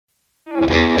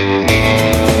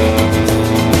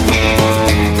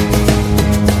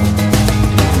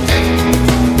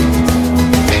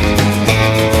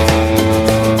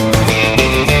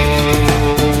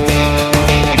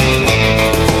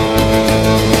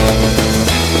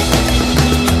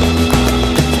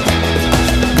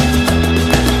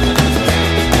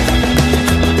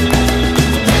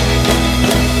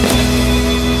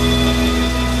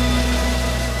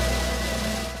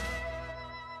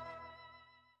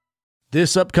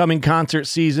This upcoming concert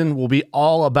season will be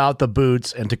all about the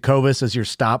boots, and Tecovas is your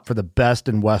stop for the best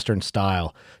in Western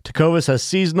style. Tecovas has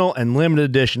seasonal and limited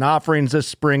edition offerings this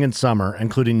spring and summer,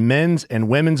 including men's and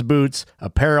women's boots,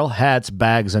 apparel, hats,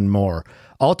 bags, and more.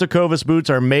 All Tecovas boots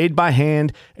are made by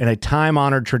hand in a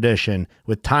time-honored tradition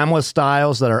with timeless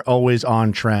styles that are always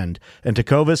on trend. And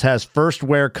Tecovas has first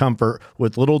wear comfort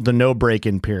with little to no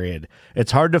break-in period.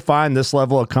 It's hard to find this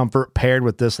level of comfort paired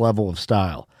with this level of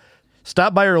style.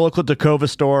 Stop by your local Tecovas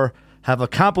store, have a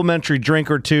complimentary drink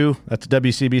or two, that's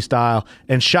WCB style,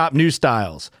 and shop new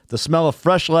styles. The smell of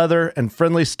fresh leather and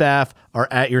friendly staff are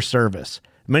at your service.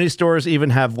 Many stores even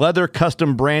have leather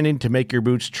custom branding to make your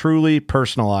boots truly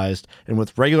personalized. And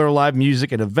with regular live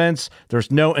music and events, there's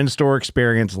no in-store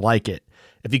experience like it.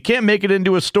 If you can't make it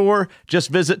into a store, just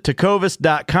visit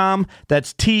tecovas.com.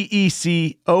 That's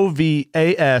TECOVAS.com.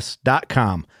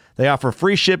 They offer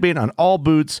free shipping on all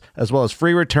boots, as well as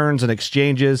free returns and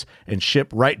exchanges, and ship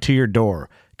right to your door.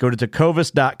 Go to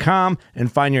tecovas.com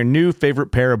and find your new favorite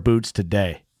pair of boots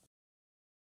today.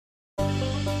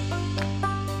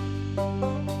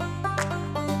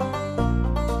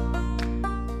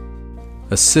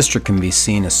 A sister can be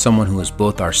seen as someone who is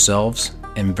both ourselves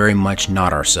and very much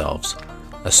not ourselves.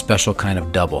 A special kind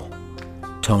of double.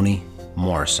 Toni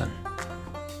Morrison.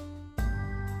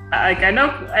 I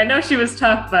know she was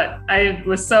tough, but I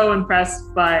was so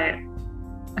impressed by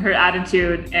her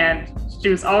attitude, and she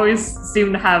was always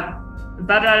seemed to have a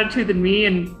better attitude than me.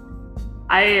 And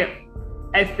I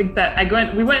think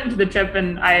that we went into the trip,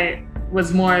 and I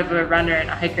was more of a runner and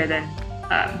a hiker than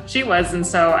she was, and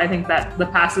so I think that the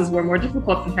passes were more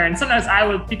difficult than her. And sometimes I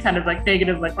would be kind of like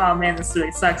negative, like, "Oh man, this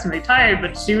really sucks," I'm really tired.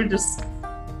 But she would just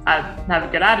have a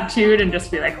good attitude and just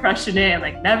be like crushing it and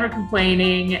like never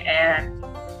complaining. And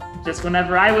just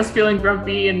whenever I was feeling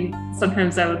grumpy and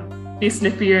sometimes I would be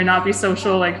snippy or not be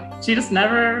social, like she just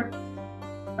never,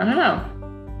 I don't know.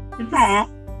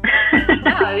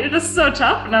 Yeah, you're just so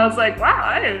tough. And I was like, wow,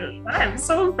 I'm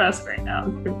so impressed right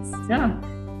now. Yeah.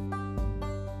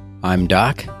 I'm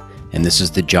Doc, and this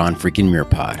is the John freaking Muir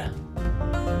Pod.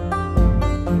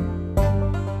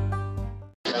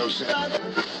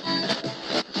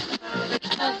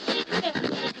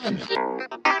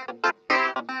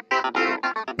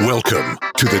 Welcome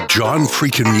to the John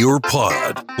freaking Muir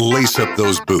Pod. Lace up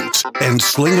those boots and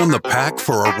sling on the pack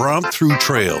for a romp through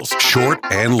trails, short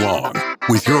and long.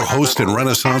 With your host and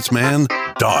Renaissance man,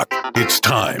 Doc, it's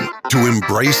time to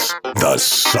embrace the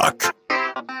suck.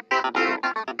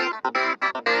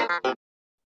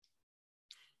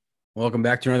 Welcome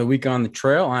back to another week on the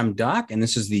trail. I'm Doc, and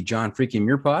this is the John freaking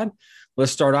Muir Pod.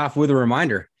 Let's start off with a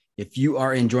reminder. If you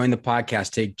are enjoying the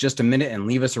podcast, take just a minute and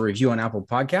leave us a review on Apple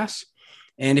Podcasts.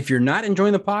 And if you're not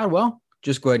enjoying the pod, well,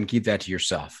 just go ahead and keep that to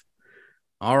yourself.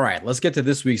 All right, let's get to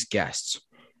this week's guests.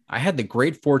 I had the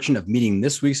great fortune of meeting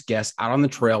this week's guests out on the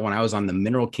trail when I was on the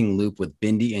Mineral King Loop with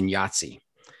Bindi and Yahtzee.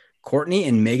 Courtney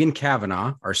and Megan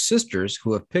Kavanaugh are sisters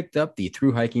who have picked up the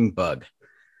thru hiking bug.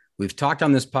 We've talked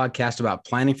on this podcast about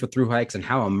planning for thru hikes and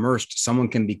how immersed someone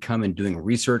can become in doing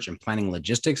research and planning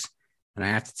logistics. And I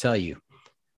have to tell you,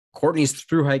 Courtney's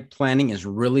thru hike planning is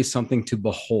really something to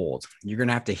behold. You're going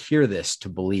to have to hear this to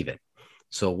believe it.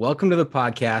 So welcome to the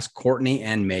podcast, Courtney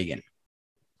and Megan.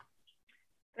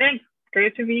 Thanks.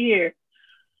 Great to be here.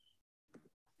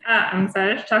 I'm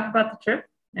excited to talk about the trip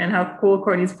and how cool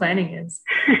Courtney's planning is.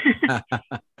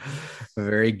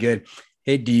 Very good.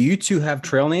 Hey, do you two have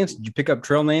trail names? Did you pick up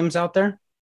trail names out there?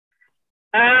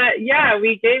 Yeah,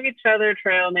 we gave each other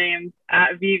trail names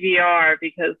at VVR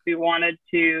because we wanted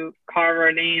to carve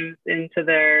our names into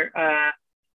their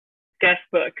guest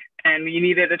book, and we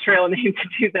needed a trail name to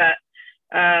do that.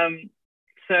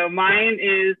 So mine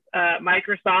is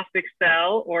Microsoft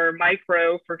Excel, or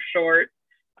Micro for short,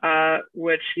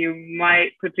 which you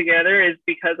might put together is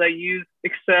because I use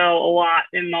Excel a lot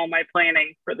in all my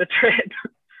planning for the trip.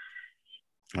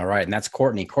 All right, and that's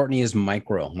Courtney. Courtney is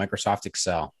Microsoft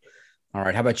Excel. All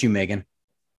right. How about you, Megan?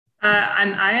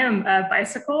 And I am a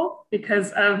bicycle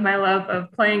because of my love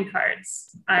of playing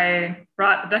cards. I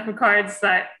brought a deck of cards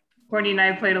that Courtney and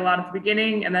I played a lot at the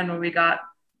beginning. And then when we got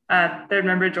third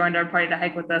member joined our party to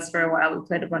hike with us for a while, we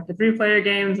played a bunch of 3-player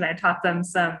games, and I taught them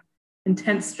some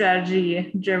intense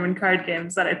strategy German card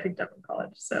games that I picked up in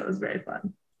college. So it was very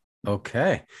fun.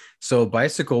 Okay. So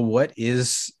Bicycle, what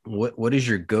is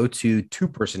your go-to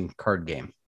two-person card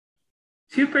game?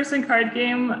 Two-person card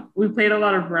game. We played a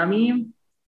lot of Rummy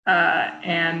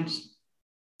and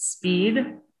Speed.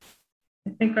 I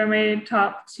think are my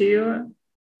top two.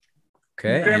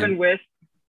 Okay. German whist.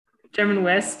 German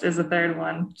whist is the third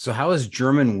one. So how is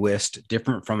German whist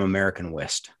different from American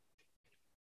whist?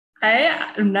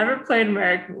 I have never played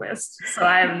American whist, so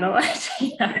I have no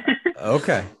idea.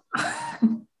 Okay.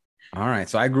 All right.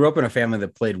 So I grew up in a family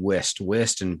that played whist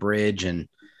and bridge and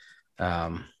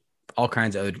all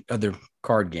kinds of other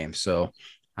card games. So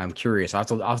I'm curious. I'll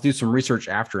have to do some research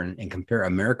after and compare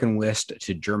American whist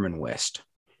to German whist.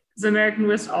 Is American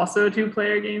whist also a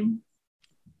two-player game?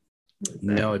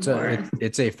 No, it's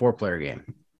a four-player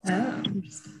game. Oh.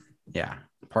 Yeah,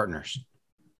 partners.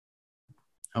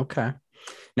 Okay.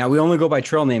 Now we only go by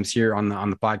trail names here on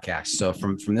the podcast. So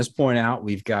from this point out,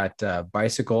 we've got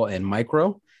Bicycle and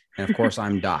Micro, and of course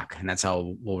I'm Doc, and that's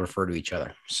how we'll refer to each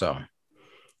other. So,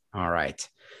 all right.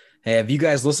 Hey, have you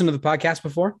guys listened to the podcast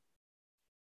before?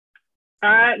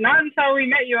 Not until we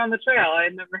met you on the trail. I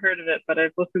had never heard of it, but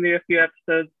I've listened to a few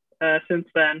episodes since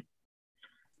then.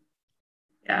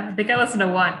 Yeah, I think I listened to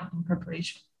one in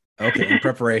preparation. Okay, in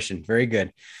preparation. Very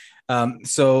good.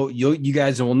 So you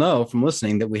guys will know from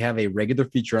listening that we have a regular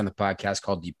feature on the podcast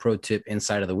called the Pro Tip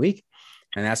Insight of the Week.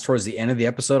 And that's towards the end of the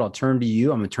episode. I'll turn to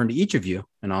you. I'm going to turn to each of you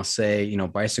and I'll say,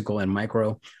 Bicycle and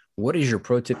Micro, what is your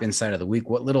Pro Tip Insight of the Week?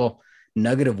 What little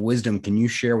nugget of wisdom can you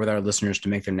share with our listeners to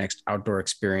make their next outdoor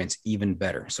experience even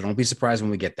better? So don't be surprised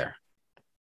when we get there.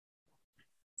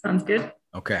 Sounds good.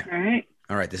 Okay.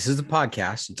 All right. This is the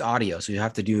podcast. It's audio. So you'll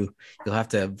have to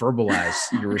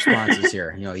verbalize your responses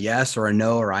here, yes or a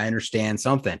no, or I understand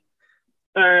something.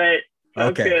 All right.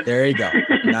 Sounds Okay. good. There you go.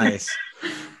 Nice.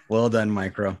 Well done,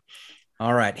 Micro.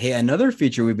 All right. Hey, another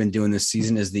feature we've been doing this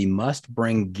season is the Must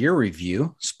Bring Gear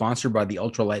Review, sponsored by the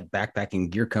ultralight backpacking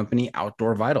gear company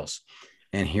Outdoor Vitals.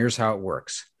 And here's how it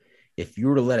works. If you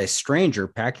were to let a stranger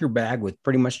pack your bag with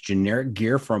pretty much generic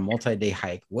gear for a multi-day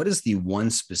hike, what is the one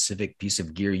specific piece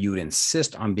of gear you would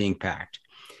insist on being packed?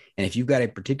 And if you've got a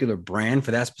particular brand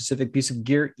for that specific piece of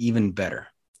gear, even better.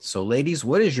 So ladies,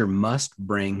 what is your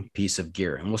must-bring piece of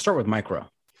gear? And we'll start with Micro.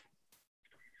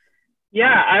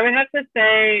 Yeah, I would have to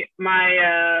say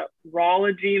my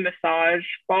Rology massage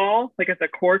ball, like it's a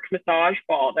cork massage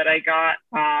ball that I got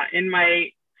in my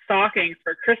stockings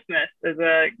for Christmas as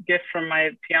a gift from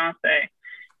my fiance.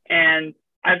 And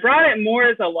I brought it more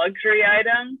as a luxury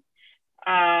item.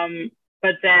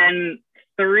 But then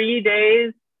 3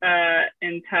 days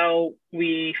until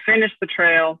we finished the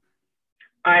trail,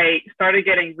 I started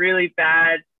getting really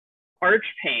bad arch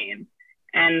pain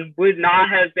and would not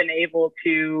have been able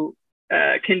to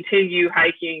continue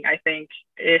hiking, I think,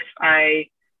 if I,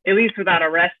 at least without a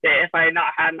rest day, if I had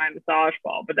not had my massage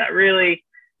ball. But that really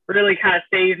kind of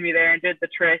saved me there and did the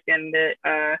trick. And it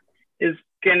is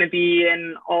going to be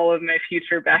in all of my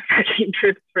future backpacking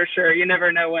trips for sure. You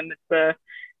never know when it's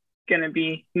going to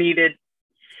be needed.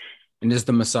 And is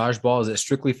the massage ball, is it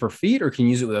strictly for feet or can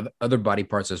you use it with other body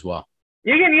parts as well?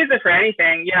 You can use it for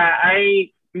anything. Yeah,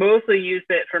 I mostly used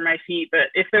it for my feet, but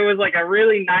if there was like a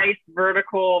really nice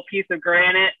vertical piece of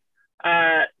granite,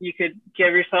 you could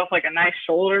give yourself like a nice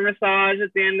shoulder massage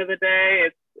at the end of the day.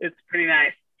 It's pretty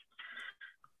nice.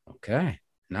 Okay,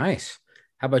 nice.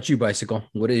 How about you, Bicycle?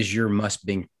 What is your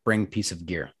must-bring piece of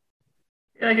gear?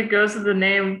 Like it goes with the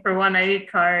name. For one, I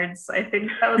eat cards. I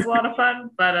think that was a lot of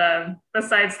fun. But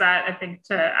besides that, I think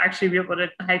to actually be able to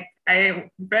hike,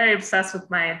 I'm very obsessed with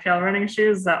my trail running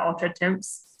shoes, the Ultra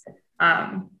Timps.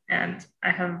 And I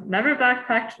have never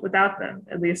backpacked without them,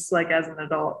 at least like as an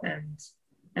adult. And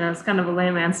it's kind of a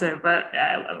lame answer, but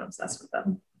yeah, I'm obsessed with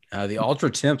them. The Ultra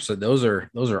Timps, those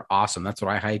are awesome. That's what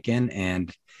I hike in.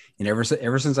 And ever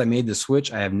since I made the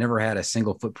switch, I have never had a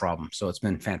single foot problem. So it's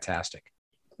been fantastic.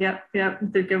 Yep.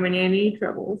 They're giving you any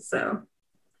trouble. So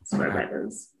that's where that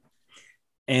is.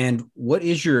 And what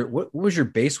was your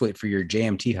base weight for your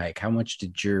JMT hike? How much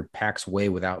did your packs weigh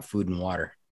without food and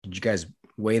water? Did you guys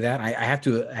weigh that? I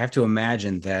have to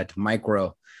imagine that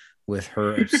Micro, with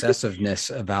her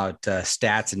obsessiveness about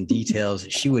stats and details,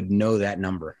 she would know that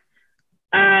number.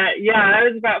 Yeah, that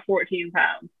was about 14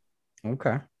 pounds.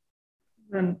 Okay.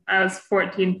 And I was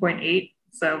 14.8,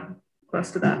 so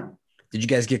close to that. Did you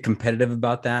guys get competitive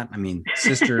about that? I mean,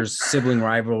 sisters, sibling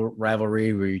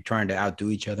rivalry, were you trying to outdo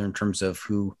each other in terms of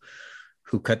who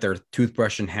cut their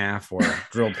toothbrush in half or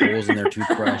drilled holes in their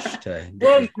toothbrush to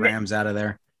get grams out of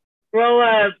there?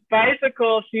 Well,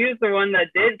 Bicycle, she's the one that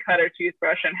did cut her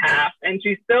toothbrush in half, and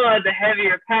she still had the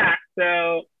heavier pack.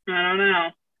 So I don't know.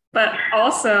 But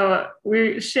also,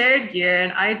 we shared gear,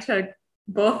 and I took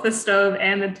both the stove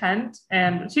and the tent,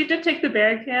 and she did take the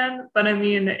bear can. But I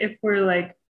mean, if we're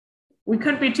like, we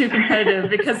couldn't be too competitive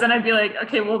because then I'd be like,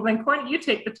 okay, well, then Courtney, you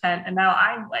take the tent, and now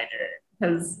I'm lighter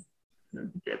because do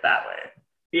it that way.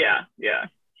 Yeah.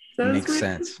 So Makes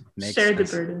sense. Share the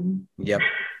burden. Yep.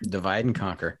 Divide and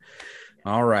conquer.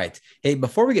 All right. Hey,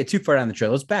 before we get too far down the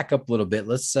trail, let's back up a little bit.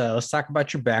 Let's talk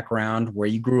about your background, where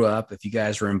you grew up, if you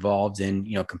guys were involved in,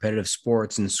 competitive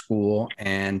sports in school,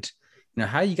 and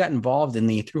how you got involved in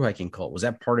the thru hiking cult. Was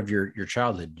that part of your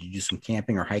childhood? Did you do some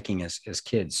camping or hiking as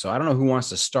kids? So I don't know who wants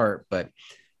to start, but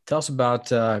tell us about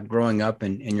growing up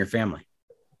and your family.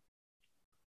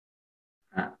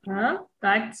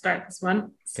 I can start this one.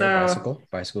 Okay, So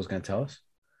bicycle's going to tell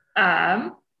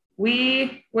us.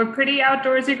 We were pretty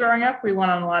outdoorsy growing up. We went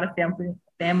on a lot of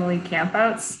family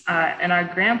campouts, and our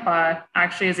grandpa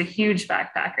actually is a huge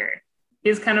backpacker.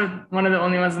 He's kind of one of the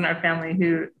only ones in our family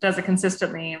who does it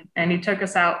consistently. And he took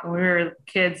us out when we were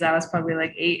kids. I was probably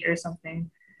like 8 or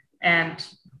something. And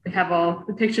we have all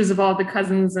the pictures of all the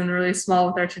cousins and really small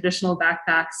with our traditional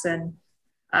backpacks. And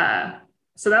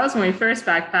so that was when we first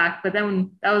backpacked. But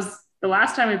then that was the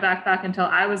last time we backpacked until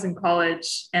I was in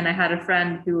college. And I had a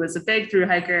friend who was a big thru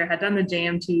hiker, had done the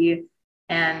JMT,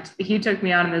 and he took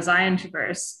me out on the Zion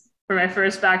Traverse for my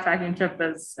first backpacking trip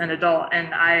as an adult.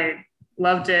 And I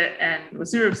loved it and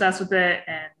was super obsessed with it.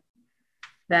 And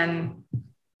then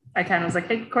I kind of was like,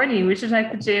 hey, Courtney, we should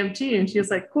hike the JMT. And she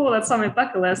was like, cool, that's on my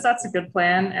bucket list. That's a good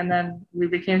plan. And then we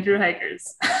became thru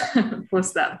hikers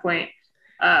post that point.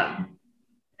 And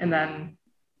then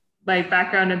my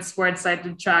background in sports, I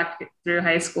did track through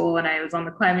high school and I was on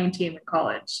the climbing team in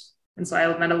college. And so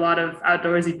I met a lot of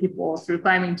outdoorsy people through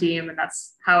climbing team. And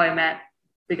that's how I met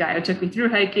the guy who took me through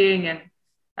hiking. And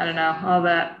I don't know, all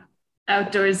that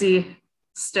outdoorsy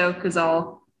stoke is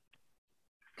all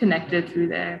connected through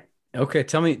there. Okay.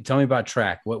 Tell me about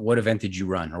track. What event did you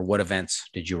run, or what events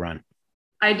did you run?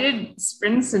 I did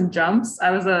sprints and jumps.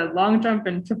 I was a long jump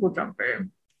and triple jumper.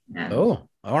 And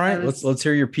all right. Let's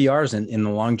hear your PRs in the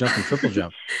long jump and triple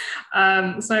jump.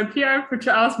 So my PR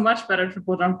I was much better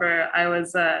triple jumper. I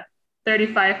was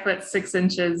 35 foot 6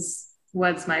 inches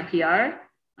was my PR.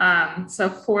 So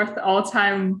 4th all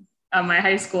time at my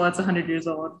high school. That's 100 years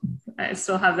old. I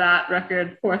still have that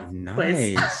record, 4th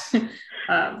place.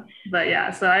 But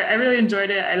yeah, so I really enjoyed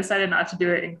it. I decided not to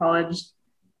do it in college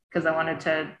because I wanted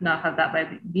to not have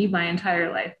that be my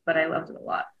entire life, but I loved it a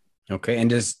lot. Okay. And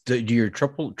do your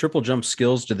triple jump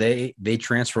skills, do they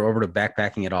transfer over to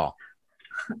backpacking at all?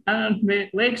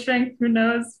 Leg strength, who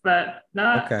knows, but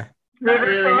not. Okay. River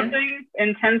really. crossing,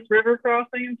 intense river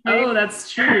crossing. Oh,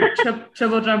 that's true.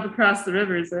 Triple jump across the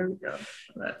rivers. There we go.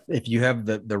 But if you have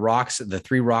the rocks, the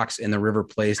 3 rocks in the river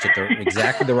placed at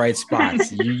exactly the right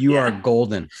spots, you are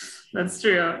golden. That's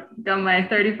true. Got my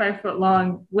 35-foot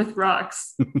long with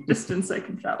rocks distance I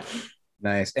can travel.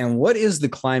 Nice. And what is the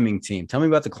climbing team? Tell me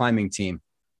about the climbing team.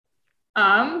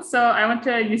 So I went to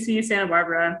UC Santa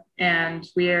Barbara, and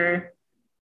we're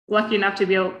lucky enough to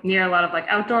be near a lot of like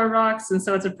outdoor rocks. And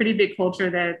so it's a pretty big culture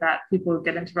there that people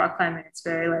get into rock climbing. It's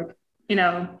very like,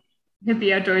 hippie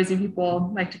outdoorsy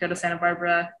people like to go to Santa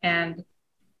Barbara. And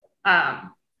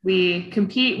we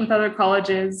compete with other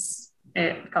colleges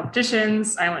at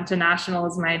competitions. I went to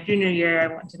nationals my junior year. I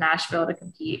went to Nashville to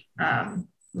compete,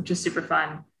 which is super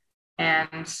fun.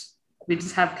 And we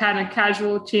just have kind of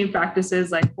casual team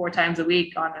practices like 4 times a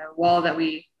week on a wall that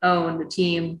we own, the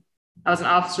team. I was an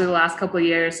officer the last couple of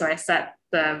years, so I set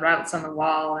the routes on the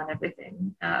wall and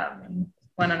everything.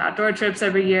 Went on outdoor trips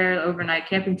every year, overnight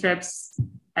camping trips.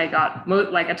 I got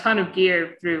a ton of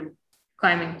gear through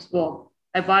climbing. Well,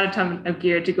 I bought a ton of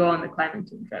gear to go on the climbing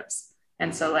team trips.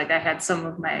 And so I had some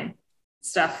of my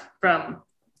stuff from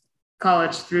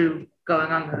college through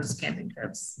going on those camping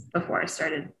trips before I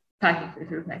started packing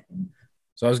through hiking.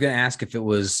 So I was going to ask if it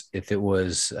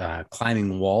was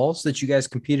climbing walls that you guys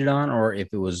competed on, or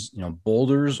if it was,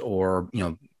 boulders, or,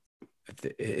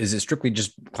 is it strictly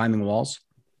just climbing walls?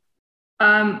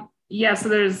 Yeah. So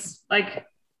there's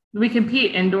we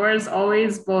compete indoors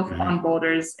always, both on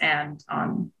boulders and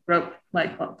on rope,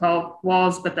 tall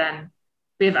walls, but then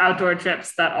we have outdoor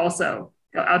trips that also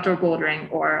go outdoor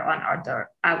bouldering or on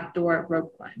outdoor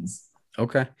rope climbs.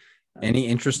 Okay. Any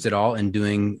interest at all in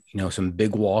doing, some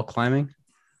big wall climbing?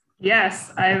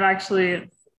 Yes, I've actually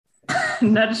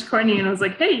nudged Courtney and was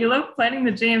like, hey, you love planning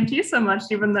the JMT so much,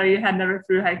 even though you had never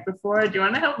thru hiked before. Do you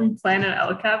want to help me plan an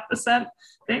LCAP ascent?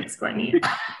 Thanks, Courtney.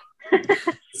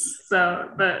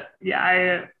 But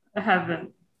yeah, I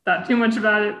haven't thought too much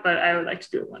about it, but I would like to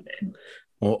do it one day.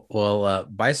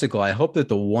 Bicycle. I hope that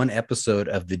the one episode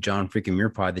of the John Freaking Muir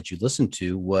Pod that you listened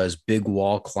to was Big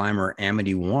Wall Climber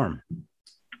Amity Warm.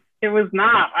 It was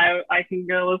not. I can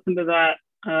go listen to that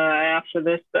after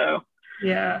this, though.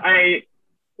 Yeah.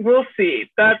 We'll see.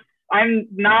 I'm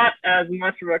not as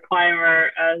much of a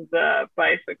climber as a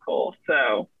bicycle,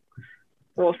 so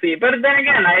we'll see. But then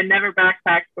again, I had never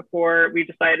backpacked before we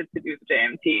decided to do the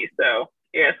JMT. So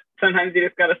yes, sometimes you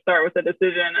just got to start with a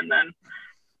decision and then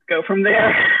go from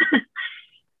there.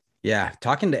 Yeah,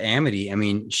 talking to Amity, I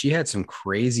mean, she had some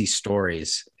crazy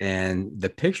stories, and the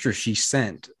picture she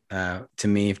sent to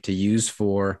me to use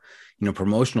for,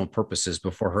 promotional purposes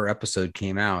before her episode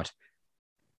came out.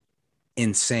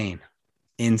 Insane.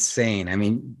 I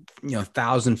mean,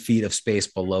 1,000 feet of space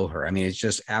below her. I mean, it's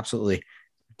just absolutely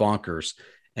bonkers.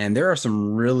 And there are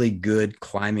some really good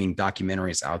climbing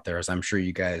documentaries out there, as I'm sure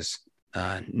you guys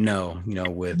know,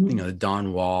 with, the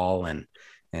Dawn Wall and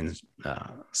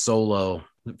Solo,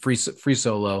 free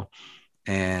Solo,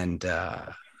 and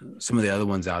some of the other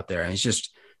ones out there. And it's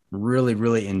just really,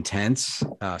 really intense.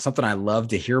 Something I love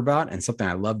to hear about and something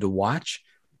I love to watch,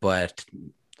 but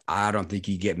I don't think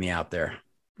you get me out there.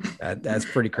 That's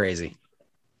pretty crazy.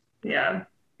 Yeah.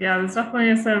 There's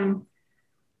definitely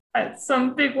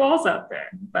some big walls out there,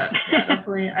 but yeah,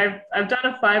 definitely I've done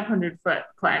a 500-foot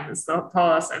climb. It's the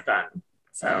tallest I've done.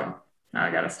 So now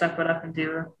I got to step it up and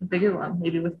do a bigger one,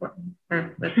 maybe with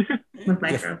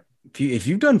micro. If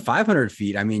you've done 500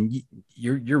 feet, I mean,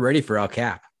 you're ready for El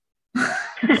Cap.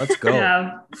 Let's go.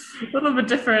 Yeah, a little bit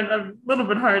different, a little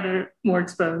bit harder, more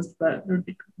exposed, but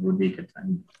it would be a good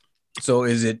time. So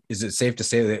is it safe to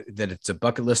say that it's a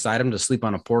bucket list item to sleep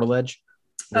on a portal edge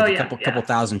with a couple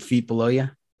thousand feet below you?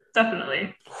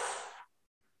 Definitely.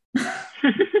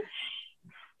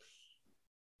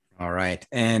 All right.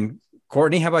 And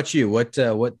Courtney, how about you? What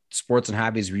sports and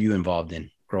hobbies were you involved in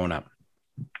growing up?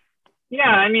 Yeah,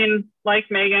 I mean, like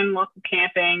Megan, lots of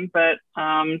camping, but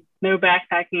no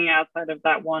backpacking outside of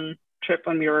that one trip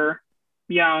when we were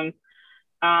young.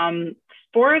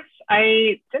 Sports,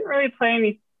 I didn't really play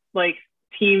any like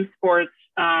team sports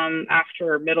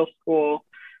after middle school,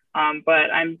 but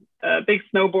I'm a big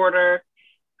snowboarder.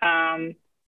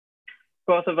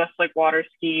 Both of us like water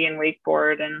ski and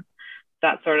wakeboard and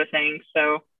that sort of thing.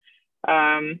 So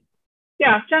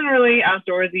yeah, generally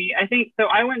outdoorsy. I think so.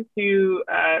 I went to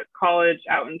college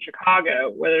out in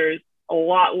Chicago where there's a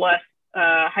lot less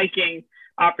hiking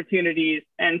opportunities.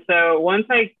 And so once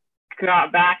I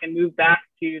got back and moved back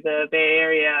to the Bay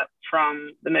Area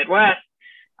from the Midwest,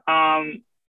 I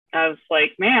was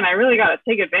like, man, I really got to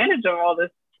take advantage of all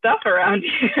this stuff around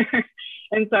here.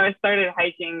 And so I started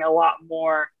hiking a lot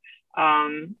more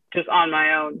just on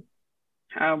my own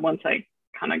once I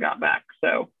kind of got back.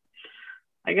 So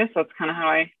I guess that's kind of how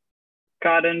I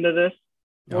got into this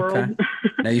world. Okay.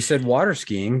 Now you said water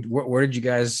skiing. Where did you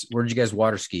guys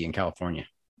water ski in California?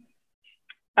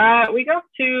 We go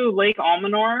to Lake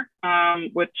Almanor,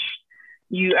 which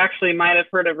you actually might have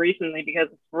heard of recently because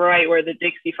it's right where the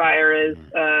Dixie Fire is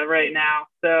right now.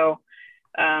 So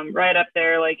right up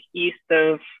there, like east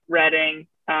of Redding,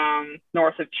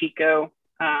 north of Chico,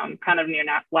 kind of near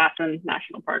Lassen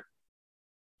National Park.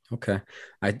 Okay.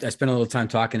 I spent a little time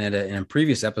talking in a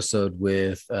previous episode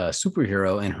with a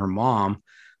superhero and her mom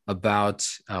about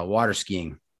water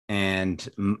skiing. And,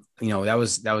 that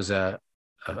was a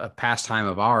pastime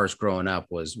of ours growing up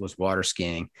was water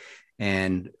skiing.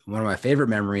 And one of my favorite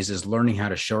memories is learning how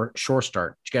to shore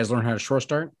start. Did you guys learn how to shore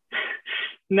start?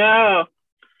 No.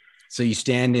 So you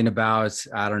stand in about,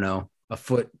 I don't know, a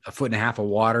foot and a half of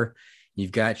water.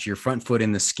 You've got your front foot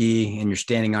in the ski and you're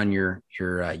standing on your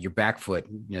back foot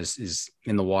is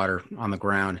in the water on the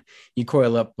ground. You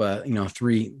coil up,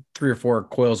 three or four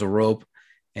coils of rope,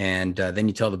 and then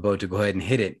you tell the boat to go ahead and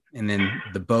hit it. And then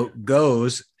the boat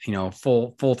goes,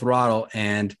 full throttle,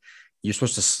 and you're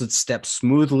supposed to step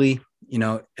smoothly,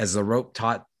 as the rope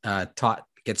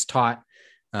gets taut.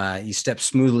 You step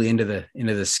smoothly into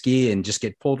the ski and just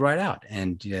get pulled right out,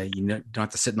 and you don't have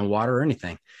to sit in the water or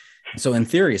anything. So in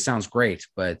theory, it sounds great,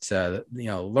 but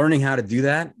learning how to do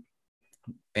that,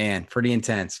 man, pretty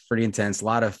intense. A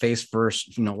lot of face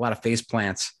first, a lot of face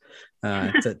plants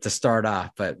to start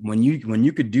off. But when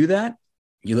you could do that,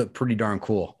 you look pretty darn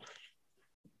cool.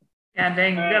 Yeah,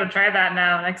 dang, you got to try that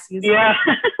now next season.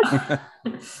 Yeah.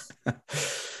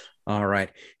 All right.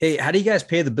 Hey, how do you guys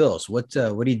pay the bills? What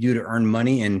do you do to earn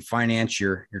money and finance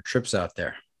your trips out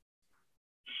there?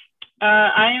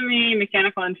 I am a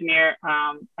mechanical engineer.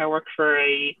 I work for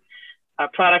a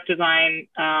product design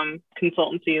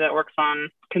consultancy that works on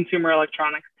consumer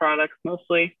electronics products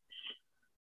mostly.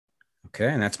 Okay,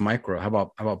 and that's micro.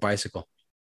 How about bicycle?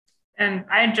 And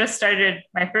I had just started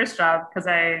my first job because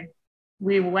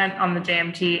we went on the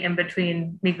JMT in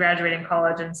between me graduating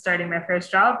college and starting my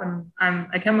first job. And I'm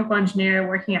a chemical engineer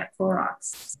working at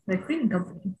Clorox, the cleaning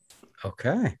company.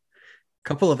 Okay.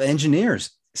 Couple of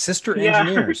engineers, sister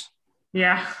engineers.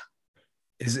 Yeah.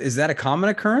 Is that a common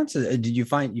occurrence? Did you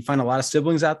find a lot of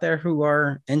siblings out there who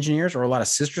are engineers, or a lot of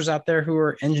sisters out there who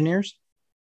are engineers?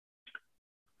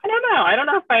 I don't know. I don't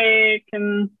know if I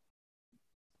can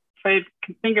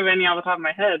think of any off the top of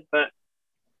my head, but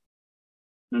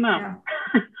I don't know.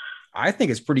 Yeah. I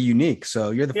think it's pretty unique. So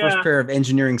you're the first pair of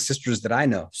engineering sisters that I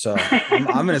know. So I'm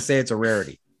going to say it's a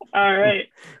rarity. All right.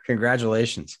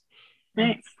 Congratulations.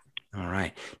 Thanks. All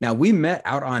right. Now we met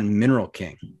out on Mineral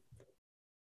King,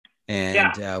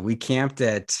 and we camped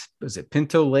at, was it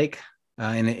Pinto Lake,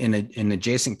 in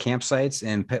adjacent campsites,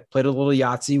 and played a little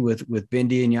Yahtzee with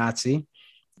Bindi and Yahtzee.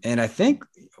 And I think,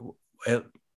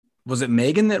 was it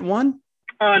Megan that won?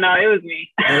 Oh no, it was me.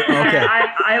 Okay.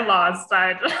 I lost.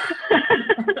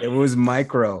 It was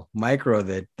Micro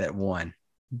that won.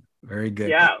 Very good.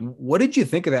 Yeah. What did you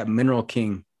think of that Mineral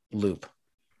King loop?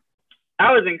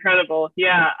 That was incredible.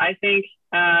 Yeah, I think,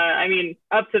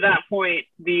 up to that point,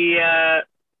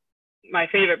 my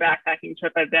favorite backpacking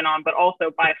trip I've been on, but also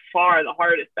by far the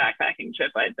hardest backpacking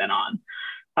trip I'd been on.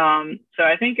 So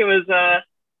I think it was a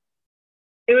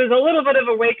little bit of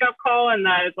a wake up call, and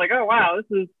that it's like, oh wow,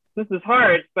 this is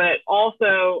hard, but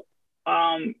also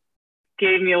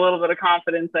gave me a little bit of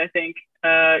confidence, I think,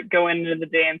 going into the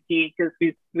JMT, because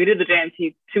we did the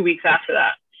JMT 2 weeks after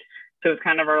that. So it was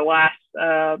kind of our last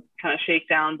kind of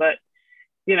shakedown, but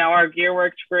our gear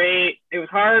worked great. It was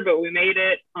hard, but we made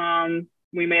it.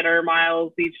 We made our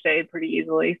miles each day pretty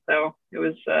easily. So it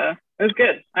was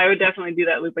good. I would definitely do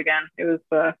that loop again. It was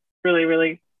a really,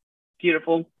 really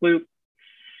beautiful loop.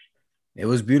 It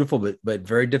was beautiful, but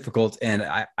very difficult. And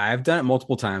I've done it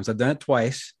multiple times. I've done it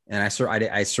twice, and I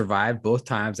survived both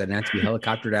times. I didn't have to be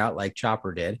helicoptered out like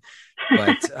Chopper did.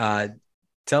 But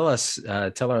tell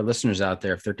our listeners out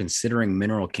there, if they're considering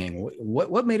Mineral King,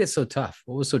 what made it so tough?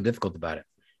 What was so difficult about it?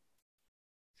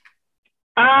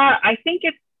 I think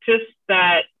it's just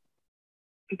that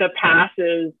the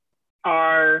passes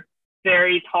are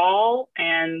very tall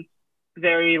and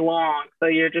very long. So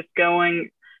you're just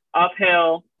going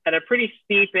uphill at a pretty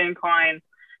steep incline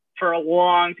for a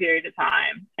long period of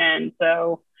time. And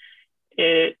so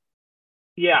if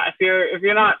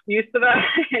you're not used to that,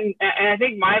 and I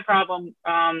think my problem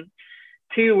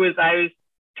too was I was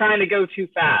trying to go too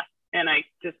fast, and I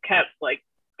just kept like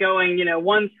going,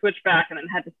 one switchback and then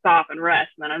had to stop and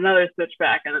rest, and then another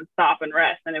switchback and then stop and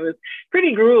rest. And it was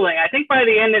pretty grueling. I think by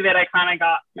the end of it, I kind of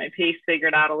got my pace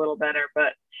figured out a little better,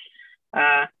 but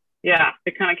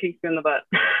it kind of kicked you in the butt.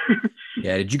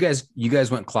 Yeah. Did you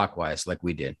guys went clockwise like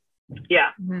we did? Yeah.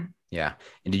 Mm-hmm. Yeah.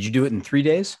 And did you do it in 3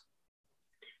 days?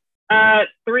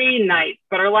 3 nights,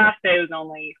 but our last day was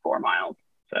only 4 miles.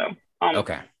 So,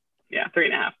 okay. Yeah,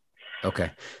 3.5.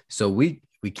 Okay. So we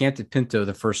camped at Pinto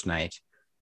the first night.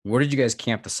 Where did you guys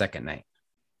camp the second night?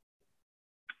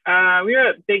 We were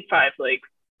at Big Five Lake.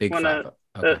 Big Five.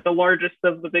 Okay. The largest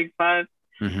of the Big Five.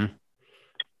 Mm-hmm.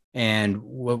 And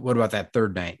what about that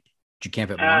third night? Did you camp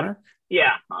at Monarch?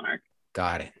 Yeah, Monarch.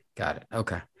 Got it.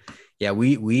 Okay. Yeah,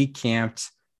 we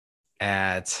camped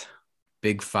at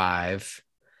Big Five.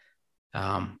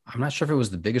 I'm not sure if it was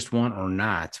the biggest one or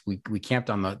not. We camped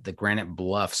on the granite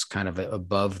bluffs, kind of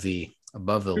above the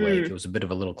lake. It was a bit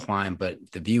of a little climb, but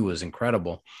the view was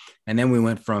incredible. And then we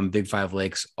went from Big Five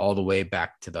Lakes all the way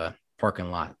back to the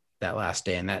parking lot that last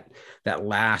day. And that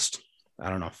last,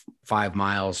 5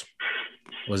 miles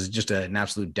was just an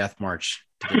absolute death march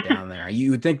to get down there.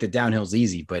 You would think the downhill's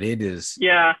easy, but it is.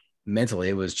 Yeah. Mentally,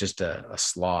 it was just a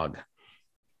slog.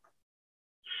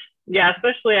 Yeah,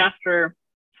 especially after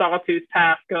Sawtooth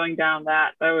Pass, going down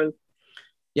that was.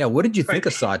 Yeah, what did you think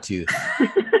of Sawtooth?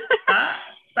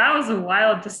 That was a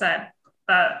wild descent.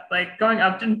 Like going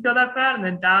up didn't feel that bad, and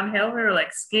then downhill we were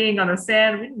like skiing on the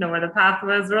sand. We didn't know where the path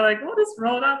was. We're like, we'll just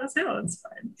roll down this hill. It's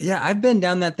fine. Yeah, I've been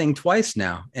down that thing twice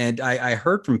now, and I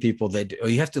heard from people that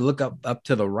you have to look up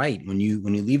to the right when you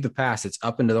leave the pass. It's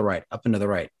up and to the right, up and to the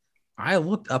right. I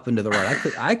looked up and to the right.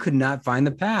 I could not find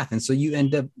the path, and so you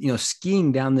end up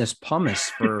skiing down this pumice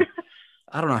for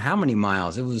I don't know how many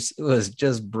miles. It was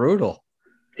just brutal.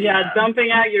 Yeah,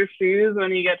 dumping out your shoes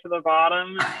when you get to the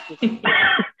bottom.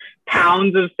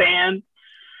 Pounds of sand.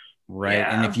 Right.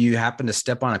 Yeah. And if you happen to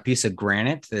step on a piece of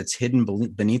granite that's hidden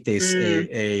beneath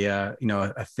a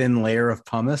thin layer of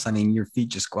pumice, your feet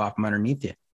just go off from underneath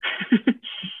you.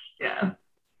 Yeah.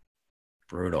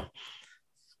 Brutal.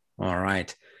 All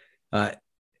right.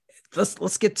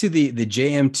 let's get to the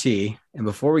JMT. And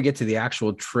before we get to the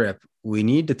actual trip, we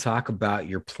need to talk about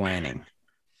your planning.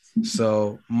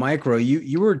 So, Micro,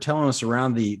 you were telling us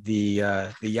around the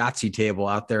Yahtzee table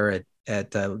out there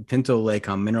at Pinto Lake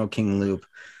on Mineral King Loop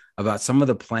about some of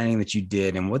the planning that you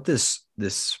did and what this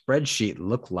spreadsheet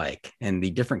looked like and the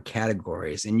different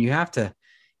categories. And you have to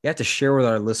share with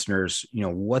our listeners,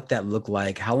 what that looked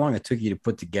like, how long it took you to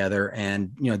put together,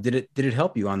 and did it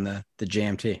help you on the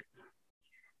JMT?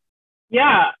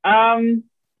 Yeah. I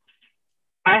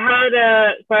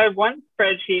had one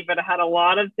spreadsheet, but it had a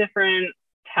lot of different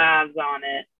tabs on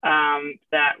it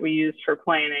that we used for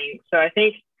planning. So I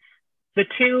think the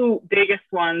two biggest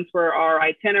ones were our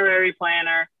itinerary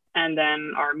planner and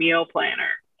then our meal planner.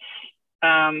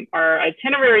 Our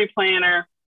itinerary planner,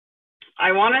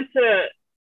 I wanted to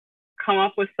come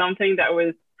up with something that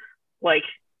was like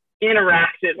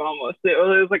interactive almost. It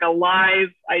was like a live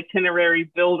itinerary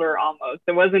builder almost.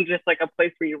 It wasn't just like a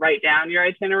place where you write down your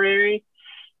itinerary.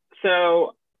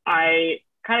 So I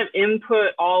kind of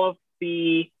input all of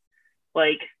the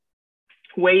like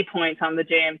waypoints on the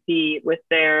JMT with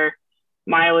their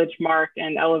mileage mark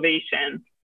and elevation.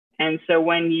 And so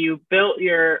when you built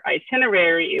your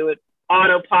itinerary, it would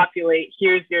auto-populate,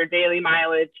 here's your daily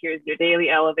mileage, here's your daily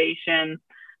elevation,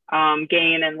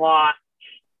 gain and loss.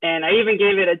 And I even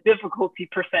gave it a difficulty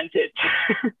percentage.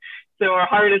 So our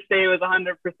hardest day was 100%,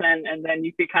 and then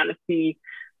you could kind of see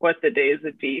what the days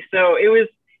would be. So it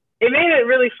made it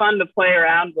really fun to play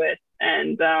around with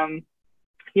and,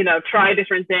 try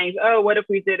different things. Oh, what if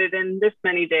we did it in this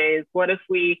many days? What if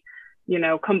we,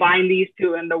 combine these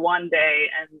two into one day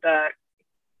and,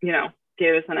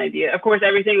 gave us an idea. Of course,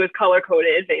 everything was color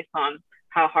coded based on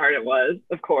how hard it was,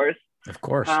 of course. Of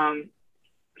course.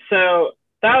 So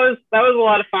that was a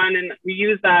lot of fun. And we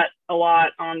used that a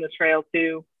lot on the trail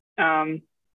too.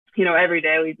 Every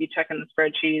day we'd be checking the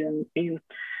spreadsheet and seeing,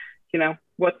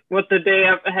 what the day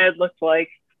up ahead looked like.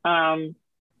 And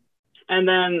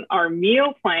then our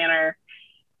meal planner.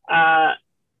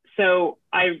 So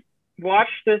I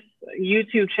watched this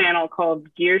YouTube channel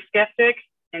called Gear Skeptic,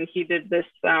 and he did this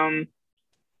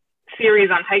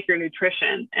series on hiker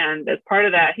nutrition. And as part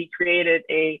of that, he created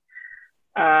a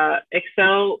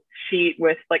Excel sheet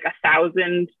with like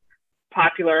 1,000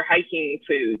 popular hiking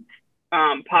foods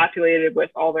populated with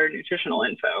all their nutritional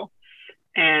info.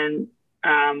 And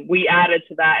we added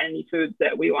to that any foods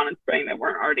that we wanted to bring that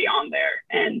weren't already on there.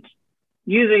 And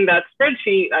using that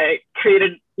spreadsheet, I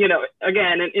created,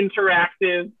 again, an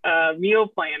interactive meal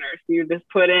planner. So you just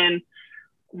put in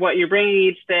what you're bringing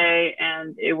each day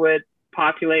and it would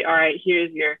populate, all right,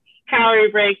 here's your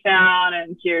calorie breakdown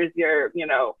and here's your,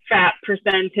 fat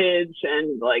percentage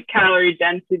and like calorie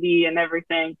density and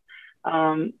everything.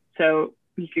 So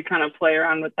you could kind of play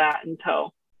around with that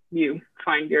until you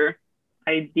find your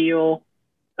ideal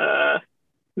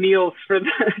meals for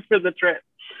the trip.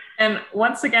 And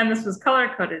once again, this was color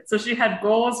coded. So she had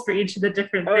goals for each of the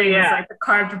different things, like the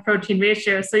carb to protein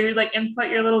ratio. So you would input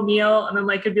your little meal and then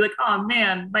it'd be like, oh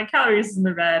man, my calories is in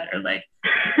the red, or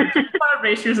carb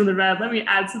ratio is in the red. Let me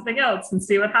add something else and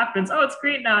see what happens. Oh, it's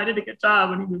great now. I did a good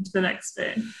job when you move to the next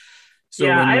day. So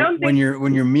when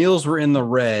your meals were in the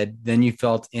red, then you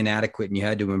felt inadequate and you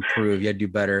had to improve, you had to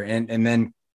do better. And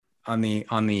then on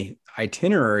the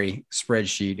itinerary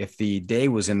spreadsheet, if the day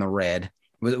was in the red,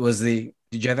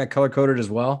 did you have that color coded as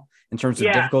well in terms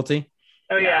of difficulty?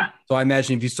 Oh yeah. So I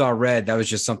imagine if you saw red, that was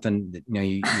just something that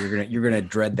you're gonna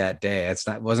dread that day.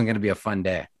 It wasn't gonna be a fun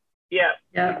day. Yeah,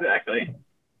 exactly.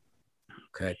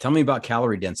 Okay, tell me about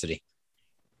calorie density.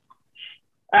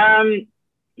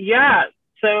 Yeah.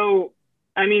 So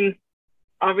I mean,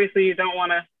 obviously you don't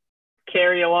want to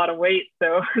carry a lot of weight,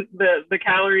 so the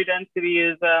calorie density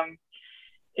is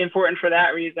important for that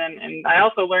reason. And I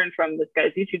also learned from this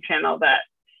guy's YouTube channel that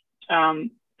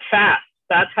fats,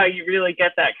 that's how you really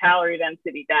get that calorie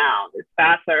density down.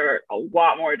 Fats are a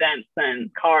lot more dense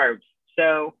than carbs.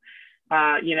 So,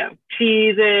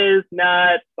 cheeses,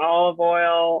 nuts, olive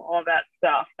oil, all that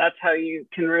stuff. That's how you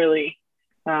can really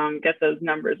get those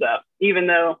numbers up. Even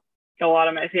though a lot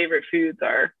of my favorite foods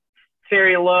are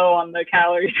very low on the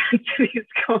calorie density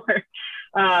score.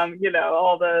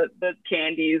 All the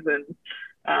candies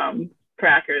and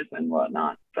crackers and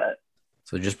whatnot. But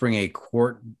so just bring a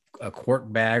quart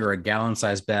bag or a gallon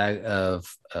size bag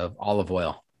of olive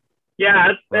oil.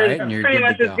 Yeah, right? It's pretty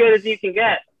much as good as you can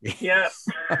get. Yeah.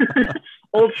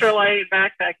 Ultralight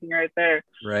backpacking right there.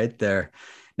 Right there.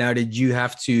 Now, did you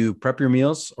have to prep your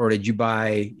meals or did you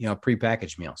buy,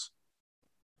 prepackaged meals?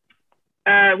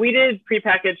 We did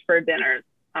prepackaged for dinners,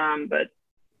 but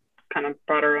kind of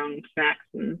brought our own snacks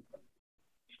and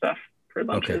stuff for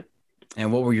lunches. Okay.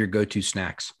 And what were your go-to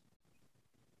snacks?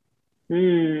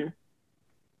 It's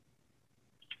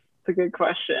a good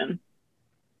question.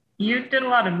 You did a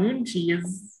lot of moon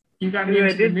cheese. You got me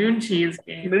into the moon cheese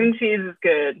game. Moon cheese is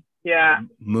good. Yeah.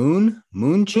 Moon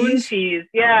cheese? Moon cheese.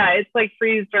 Yeah, it's like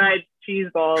freeze-dried cheese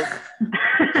balls.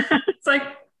 It's like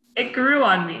it grew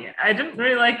on me. I didn't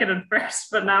really like it at first,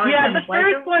 but now I kind of like it.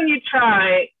 The first one you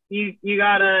try, you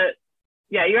gotta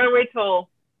wait till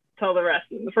the rest.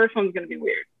 The first one's gonna be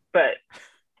weird, but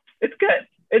it's good.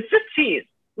 It's just cheese.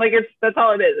 Like that's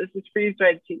all it is. It's just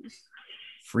freeze-dried cheese.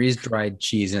 Freeze-dried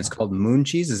cheese, and it's called Moon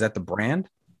cheese. Is that the brand?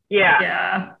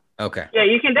 Yeah. Okay. Yeah,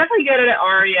 you can definitely get it at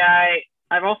REI.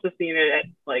 I've also seen it at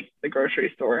like the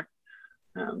grocery store.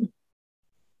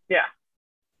 Yeah.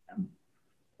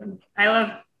 I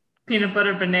love peanut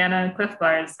butter banana Cliff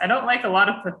Bars. I don't like a lot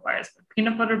of Cliff Bars, but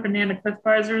peanut butter banana Cliff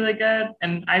Bars are really good.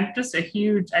 And I'm just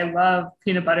I love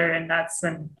peanut butter and nuts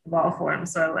and ball form.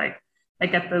 So I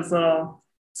get those little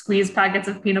squeeze packets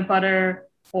of peanut butter,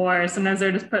 or sometimes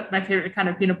I just put my favorite kind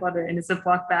of peanut butter in a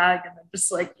Ziploc bag and then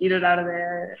just like eat it out of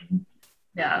there. And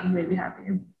yeah, it made me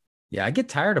happy. Yeah, I get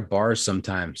tired of bars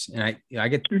sometimes, and I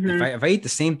get if I eat the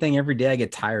same thing every day, I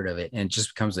get tired of it, and it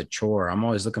just becomes a chore. I'm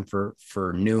always looking for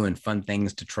new and fun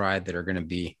things to try that are going to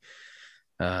be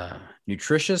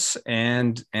nutritious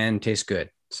and taste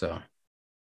good. So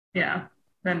yeah,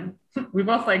 then we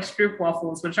both like Stroop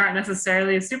waffles, which aren't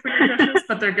necessarily super nutritious,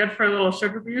 but they're good for a little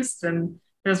sugar boost. And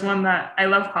there's one that I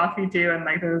love coffee too, and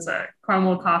like there's a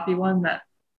caramel coffee one that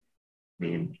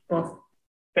we both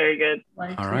very good.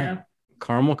 Like, all right. Yeah.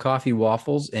 Caramel coffee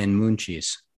waffles and moon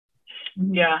cheese.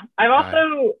 Yeah. I've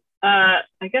also, I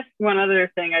guess one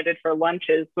other thing I did for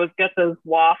lunches was get those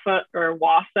Wassa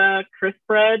crisp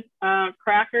bread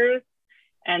crackers,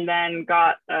 and then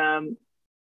got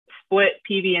split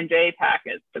PB&J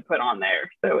packets to put on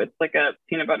there. So it's like a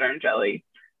peanut butter and jelly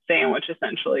sandwich,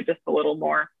 essentially, just a little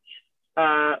more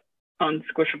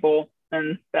unsquishable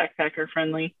and backpacker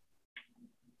friendly.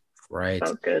 Right.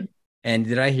 So good. And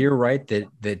did I hear right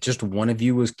that just one of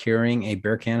you was carrying a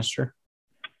bear canister?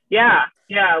 Yeah.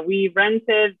 We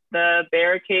rented the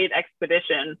Barricade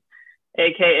Expedition,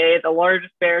 aka the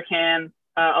largest bear can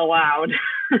allowed,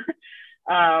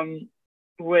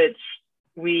 which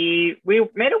we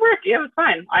made it work. Yeah, it was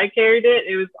fine. I carried it.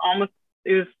 It was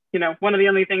one of the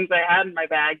only things I had in my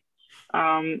bag,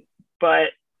 but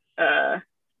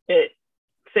it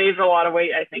saved a lot of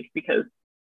weight, I think, because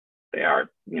they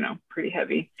are, pretty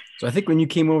heavy. So I think when you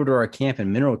came over to our camp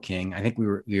in Mineral King, I think we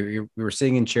were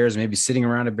sitting in chairs, maybe sitting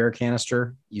around a bear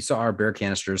canister. You saw our bear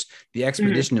canisters. The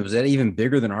expedition, was that even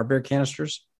bigger than our bear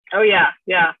canisters? Oh yeah.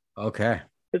 Okay.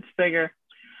 It's bigger.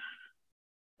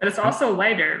 But it's also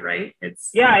lighter, right?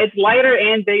 It's lighter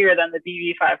and bigger than the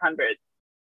BB500.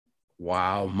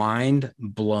 Wow, mind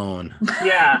blown.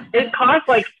 Yeah, it costs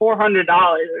like $400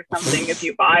 or something if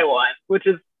you buy one, which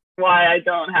is why I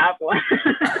don't have one.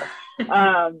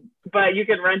 But you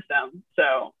can rent them,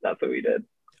 so that's what we did.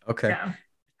 Okay. Yeah.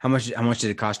 How much did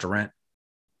it cost to rent?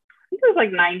 I think it was like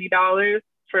 $90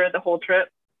 for the whole trip.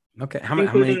 Okay.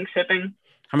 Including shipping.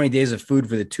 How many days of food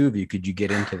for the two of you could you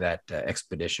get into that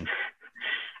expedition?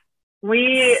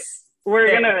 We were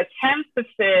going to attempt to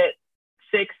fit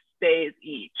 6 days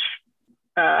each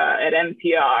at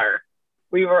NPR.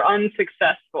 We were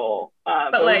unsuccessful.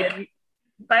 But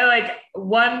by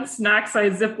one snack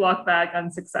size Ziploc bag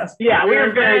unsuccessful. Yeah, we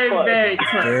were very close. Very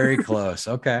close. Very close.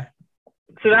 Okay.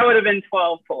 So that would have been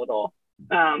 12 total.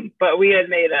 But we had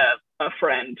made a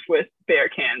friend with bear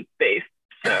can space.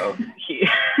 So he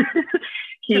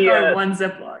one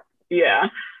Ziploc. Yeah.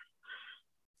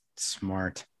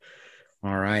 Smart.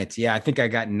 All right. Yeah, I think I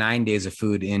got 9 days of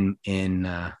food in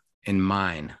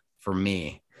mine for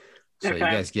me. So okay. You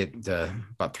guys get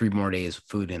about 3 more days of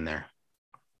food in there.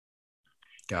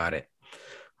 Got it.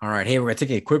 All right. Hey, we're going to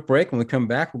take a quick break. When we come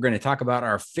back, we're going to talk about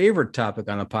our favorite topic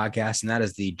on the podcast, and that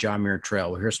is the John Muir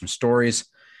Trail. We'll hear some stories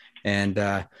and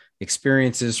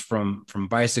experiences from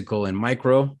bicycle and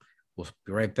micro. We'll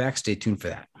be right back. Stay tuned for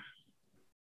that.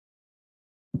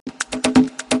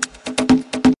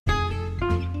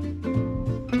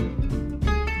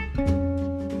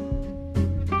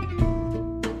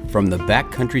 From the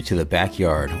backcountry to the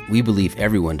backyard, we believe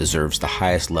everyone deserves the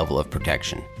highest level of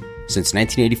protection. Since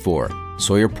 1984,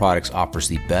 Sawyer Products offers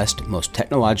the best, most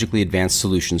technologically advanced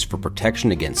solutions for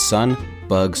protection against sun,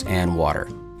 bugs, and water,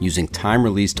 using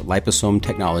time-released liposome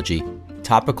technology,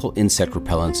 topical insect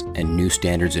repellents, and new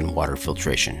standards in water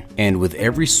filtration. And with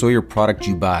every Sawyer product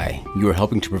you buy, you are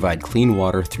helping to provide clean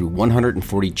water through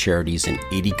 140 charities in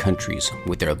 80 countries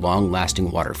with their long-lasting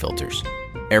water filters.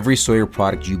 Every Sawyer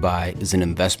product you buy is an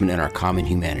investment in our common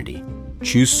humanity.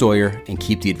 Choose Sawyer and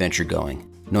keep the adventure going.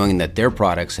 knowing that their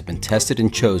products have been tested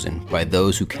and chosen by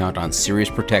those who count on serious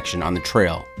protection on the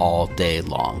trail all day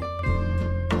long.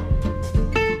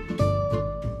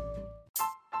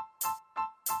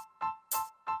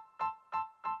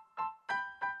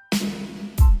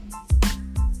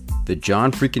 The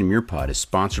John Freaking Muir Pod is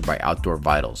sponsored by Outdoor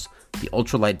Vitals, the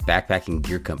ultralight backpacking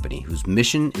gear company whose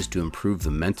mission is to improve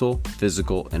the mental,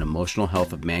 physical, and emotional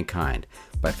health of mankind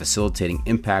by facilitating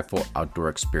impactful outdoor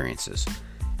experiences.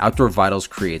 Outdoor Vitals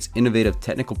creates innovative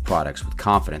technical products with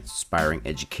confidence-inspiring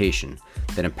education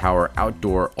that empower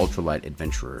outdoor ultralight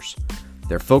adventurers.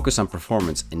 Their focus on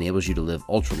performance enables you to live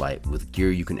ultralight with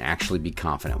gear you can actually be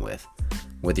confident with.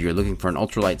 Whether you're looking for an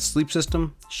ultralight sleep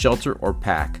system, shelter, or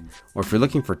pack, or if you're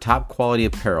looking for top quality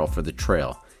apparel for the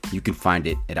trail, you can find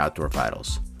it at Outdoor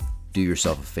Vitals. Do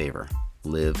yourself a favor.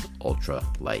 Live ultra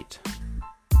light.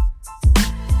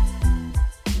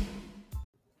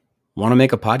 Want to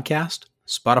make a podcast?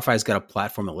 Spotify's got a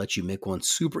platform that lets you make one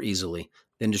super easily,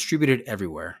 then distribute it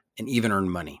everywhere and even earn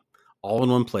money, all in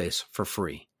one place for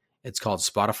free. It's called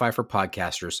Spotify for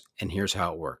Podcasters, and here's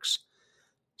how it works.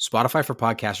 Spotify for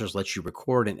Podcasters lets you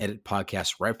record and edit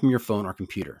podcasts right from your phone or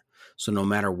computer. So no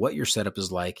matter what your setup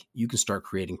is like, you can start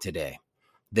creating today.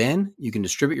 Then you can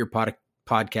distribute your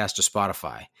podcast to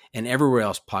Spotify and everywhere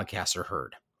else podcasts are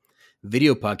heard.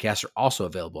 Video podcasts are also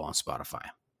available on Spotify.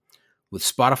 With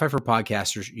Spotify for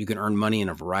Podcasters, you can earn money in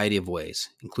a variety of ways,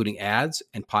 including ads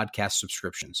and podcast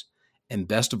subscriptions. And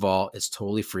best of all, it's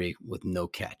totally free with no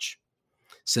catch.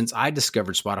 Since I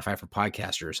discovered Spotify for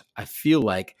Podcasters, I feel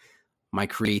like my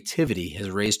creativity has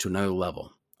raised to another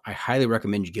level. I highly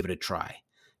recommend you give it a try.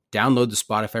 Download the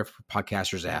Spotify for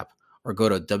Podcasters app or go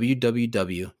to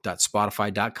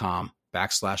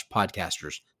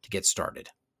www.spotify.com/podcasters to get started.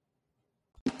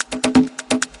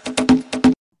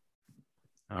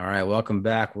 All right, welcome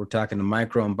back. We're talking to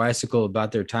Micro and Bicycle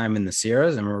about their time in the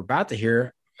Sierras, and we're about to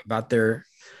hear about their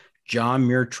John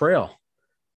Muir Trail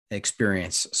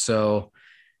experience. So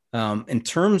in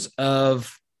terms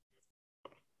of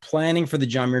planning for the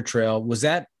John Muir Trail, was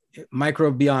that, Micro,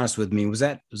 be honest with me, was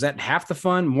that half the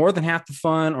fun, more than half the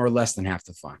fun, or less than half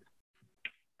the fun?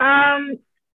 I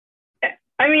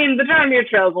mean, the John Muir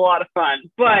Trail is a lot of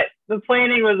fun, but the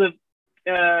planning was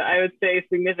I would say,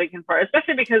 significant part,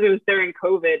 especially because it was during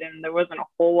COVID and there wasn't a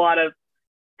whole lot of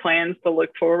plans to look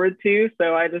forward to.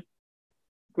 So I just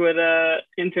would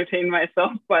entertain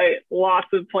myself by lots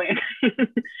of planning.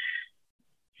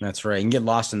 That's right. You can get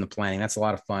lost in the planning. That's a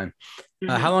lot of fun.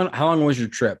 Mm-hmm. How long was your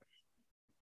trip?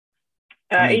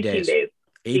 18 days.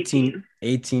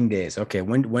 18 days. Okay.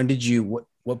 When did you,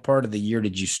 what part of the year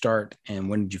did you start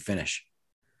and when did you finish?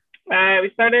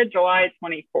 We started July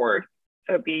 24th.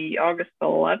 So it'd be August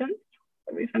 11th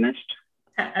that we finished.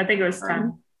 I think it was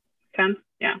 10th. 10th?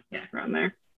 Yeah, around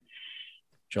there.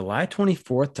 July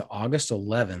 24th to August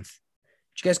 11th.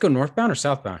 Did you guys go northbound or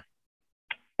southbound?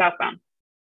 Southbound.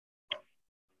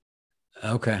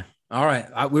 Okay. All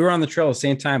right. We were on the trail at the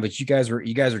same time, but you guys were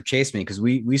chasing me because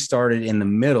we started in the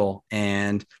middle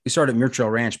and we started at Muir Trail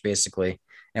Ranch basically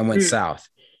and went south,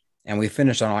 and we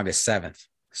finished on August 7th.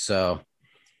 So.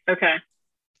 Okay.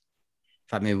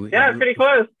 Thought maybe pretty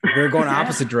close. If we were going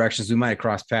opposite directions, we might have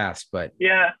crossed paths, but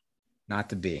not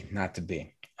to be.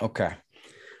 Okay.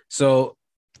 So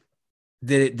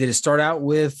did it start out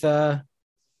with you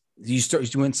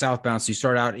went southbound, so you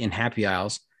start out in Happy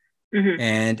Isles. Mm-hmm.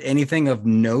 And anything of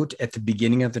note at the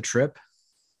beginning of the trip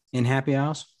in Happy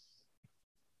Isles?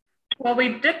 Well,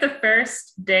 we did the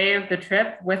first day of the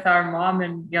trip with our mom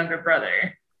and younger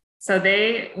brother. So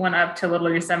they went up to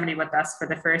Little Yosemite with us for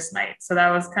the first night. So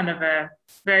that was kind of a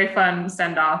very fun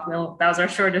send off. That was our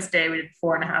shortest day. We did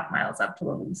 4.5 miles up to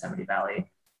Little Yosemite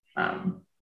Valley. So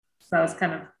that was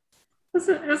kind of,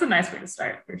 it was a nice way to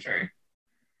start for sure.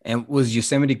 And was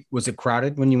it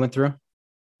crowded when you went through?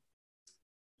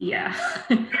 Yeah.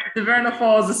 The Vernal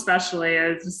Falls especially,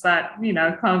 it was just that,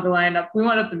 conga line up. We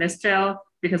went up the Mist Trail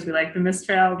because we like the Mist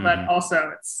Trail, but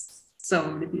also it's so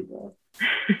many people.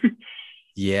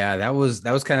 Yeah, that was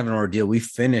kind of an ordeal. We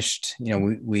finished,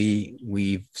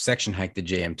 we section hiked the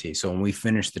JMT. So when we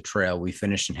finished the trail, we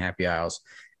finished in Happy Isles,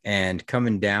 and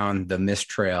coming down the Mist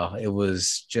Trail, it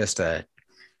was just a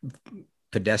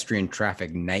pedestrian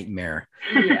traffic nightmare.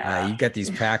 Yeah. You got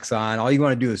these packs on. All you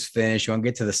want to do is finish. You want to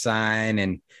get to the sign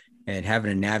and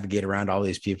having to navigate around all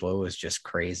these people. It was just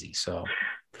crazy. So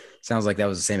sounds like that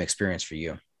was the same experience for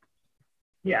you.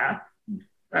 Yeah,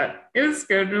 but it was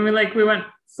good. And we went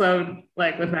slow,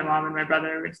 with my mom and my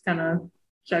brother. We just kind of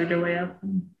chugged our way up.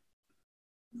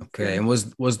 Okay. And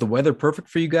was the weather perfect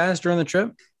for you guys during the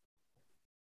trip?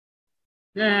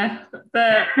 Yeah,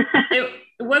 it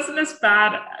wasn't as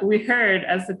bad, we heard,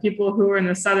 as the people who were in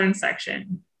the southern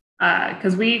section,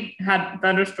 because we had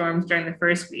thunderstorms during the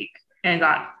first week and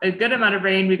got a good amount of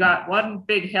rain. We got one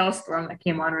big hailstorm that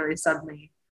came on really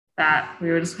suddenly that we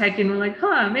were just hiking. We're like,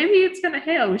 maybe it's going to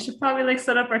hail. We should probably like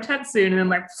set up our tent soon. And then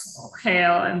like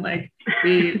hail. And like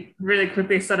we really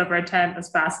quickly set up our tent as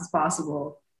fast as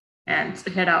possible and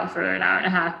hid out for an hour and a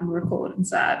half, and we were cold and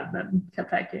sad, and then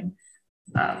kept hiking.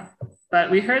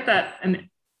 But we heard that an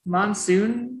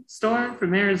monsoon storm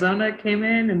from Arizona came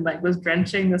in and like was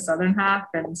drenching the southern half,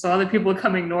 and so all the people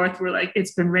coming north were like,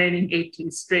 it's been raining 8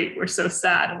 days straight, we're so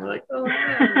sad. And we're like, oh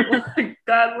no,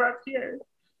 God, we're up here.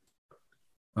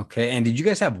 Okay. And did you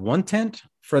guys have one tent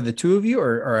for the two of you,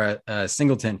 or a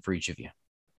single tent for each of you?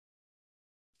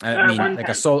 I mean, like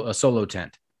a solo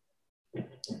tent.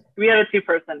 We had a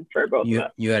 2-person for both of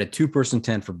us. You had a 2-person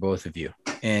tent for both of you.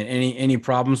 And any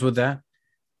problems with that?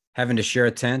 Having to share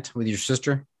a tent with your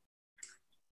sister?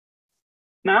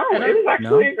 No, it was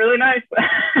actually really nice.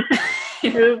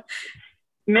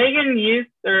 Megan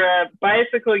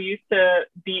Bicycle used to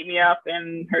beat me up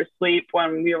in her sleep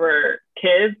when we were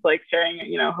kids, like sharing,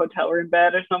 hotel room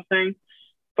bed or something.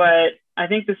 But I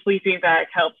think the sleeping bag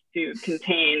helps to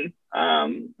contain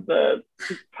the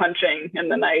punching in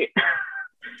the night.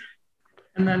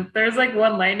 And then there's like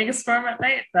one lightning storm at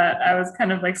night that I was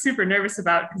kind of like super nervous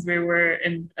about, because we were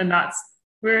in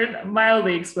a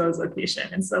mildly exposed location.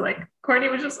 And so like Courtney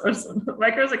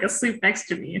Micah was like asleep next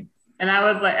to me, and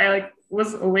I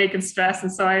was awake and stressed.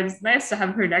 And so it was nice to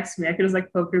have her next to me. I could just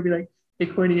like poke her and be like, hey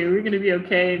Courtney, are we going to be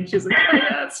okay? And she was like, oh,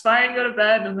 yeah, it's fine, go to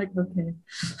bed. And I'm like, okay.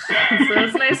 So it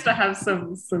was nice to have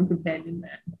some companion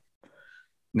there.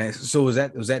 Nice. So was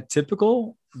that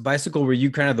typical Bicycle? Were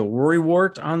you kind of the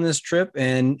worrywart on this trip,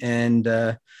 and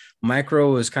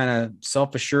Micro was kind of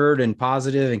self-assured and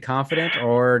positive and confident,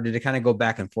 or did it kind of go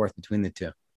back and forth between the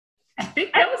two? I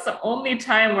think that was the only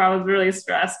time where I was really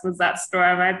stressed, was that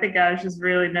storm. I think I was just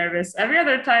really nervous. Every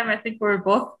other time, I think we're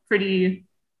both pretty,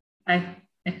 I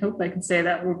hope I can say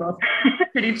that we're both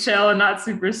pretty chill and not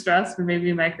super stressed, but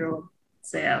maybe Micro will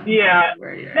say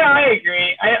where you're at. I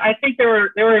agree. I think there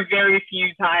were very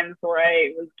few times where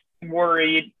I was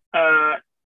worried.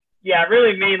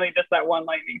 Really mainly just that one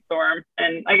lightning storm,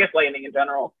 and I guess lightning in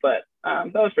general, but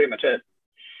that was pretty much it.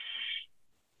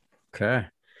 Okay.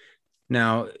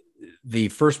 Now, the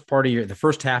first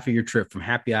half of your trip from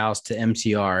Happy Isles to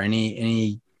MTR,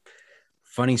 any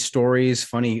funny stories,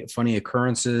 funny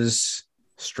occurrences,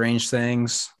 strange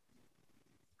things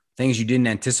you didn't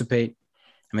anticipate?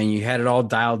 I mean, you had it all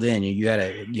dialed in. You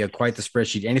had quite the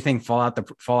spreadsheet. Anything fall out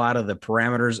of the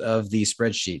parameters of the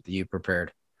spreadsheet that you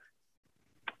prepared?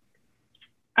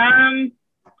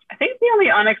 I think the only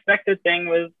unexpected thing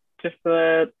was just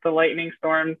the lightning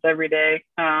storms every day.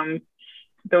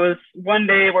 There was one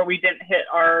day where we didn't hit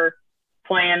our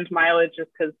planned mileage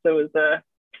just because there was a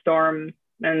storm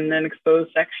and an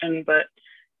exposed section, but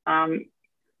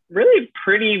really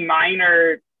pretty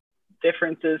minor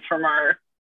differences from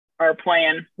our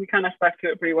plan. We kind of stuck to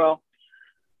it pretty well.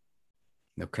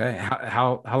 Okay.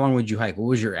 How long would you hike? What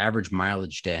was your average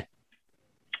mileage day?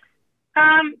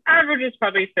 Average is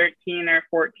probably 13 or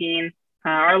 14.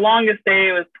 Our longest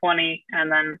day was 20,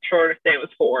 and then shortest day was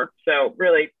 4. So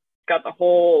really got the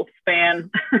whole span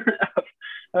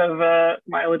of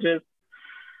mileages.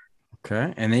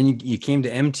 Okay. And then you came to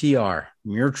MTR,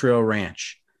 Muir Trail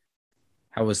Ranch.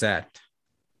 How was that?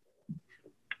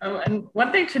 Oh, and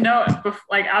one thing to note,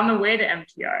 like on the way to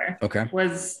MTR, okay,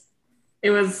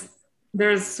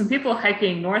 there's some people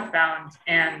hiking northbound,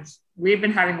 and we've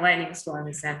been having lightning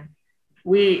storms, and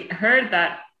we heard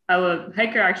that a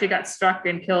hiker actually got struck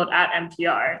and killed at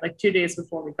MTR like 2 days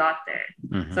before we got there.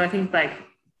 Mm-hmm. So I think like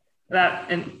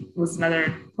that was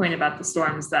another point about the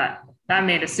storms that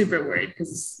made us super worried,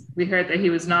 because we heard that he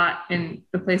was not in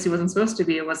the place he wasn't supposed to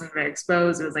be. It wasn't very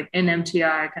exposed. It was like in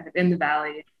MTR, kind of in the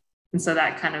valley. And so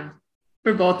that kind of,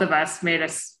 for both of us, made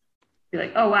us be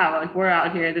like, oh, wow, like we're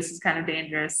out here. This is kind of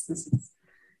dangerous. This is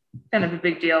kind of a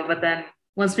big deal. But then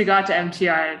once we got to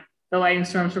MTR, the lightning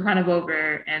storms were kind of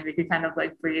over and we could kind of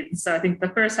like breathe. So I think the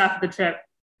first half of the trip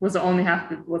was the one half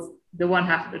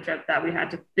of the trip that we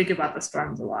had to think about the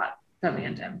storms a lot coming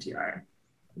into MTR.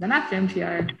 And then after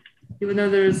MTR, even though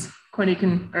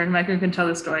Michael can tell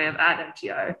the story of at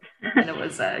MTR, and it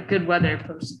was good weather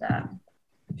post that.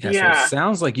 Yeah, so it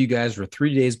sounds like you guys were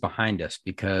 3 days behind us,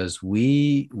 because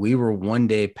we were 1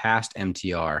 day past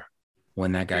MTR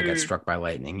when that guy got struck by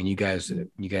lightning, and you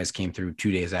guys came through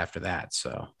 2 days after that.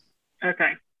 So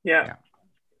okay, yeah.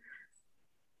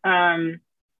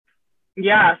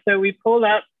 So we pulled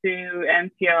up to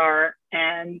MTR,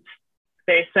 and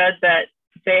they said that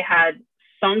they had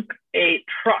sunk a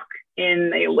truck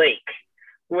in a lake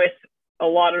with a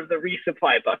lot of the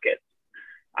resupply buckets.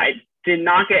 I did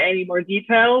not get any more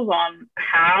details on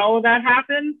how that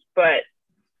happened, but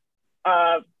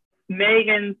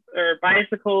Megan's or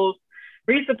Bicycle's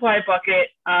resupply bucket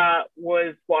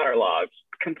was waterlogged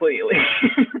completely.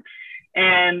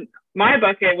 And my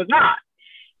bucket was not.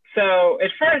 So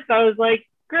at first I was like,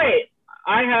 great,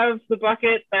 I have the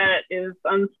bucket that is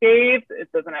unscathed.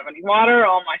 It doesn't have any water.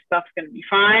 All my stuff's going to be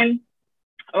fine.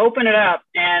 Open it up.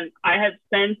 And I had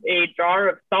sent a jar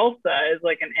of salsa as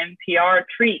like an NPR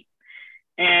treat.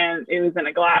 And it was in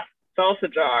a glass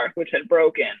salsa jar, which had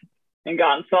broken and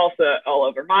gotten salsa all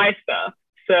over my stuff.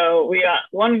 So we got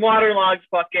one waterlogged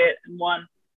bucket and one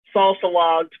salsa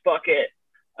logged bucket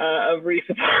of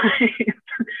resupply,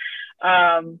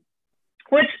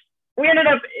 which it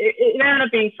ended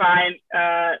up being fine.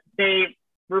 They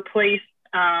replaced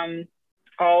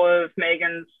all of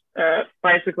Megan's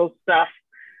bicycle stuff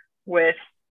with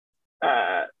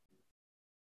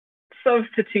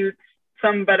substitutes,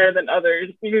 some better than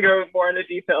others. You can go more into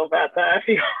detail about that if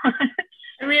you want.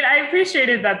 I mean, I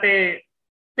appreciated that they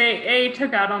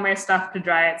took out all my stuff to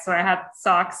dry it. So I had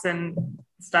socks and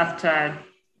stuff to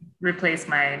replace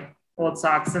my old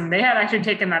socks. And they had actually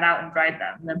taken that out and dried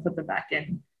them and then put them back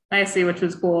in nicely, which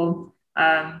was cool.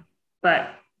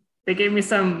 But they gave me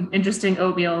some interesting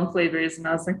oatmeal flavors. And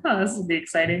I was like, oh, this will be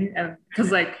exciting. And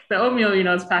because like the oatmeal,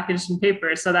 is packaged in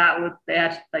paper. So they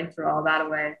had to like throw all that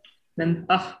away. Then,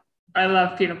 I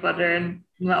love peanut butter, and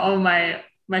all my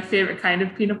favorite kind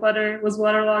of peanut butter was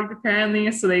waterlogged apparently.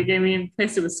 So they gave me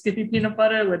replaced it with Skippy peanut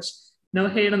butter, which no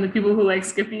hate on the people who like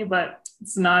Skippy, but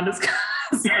it's not as good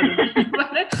as peanut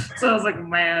butter. So I was like,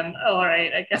 man, all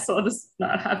right, I guess I'll just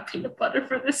not have peanut butter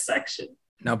for this section.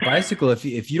 Now, Bicycle, if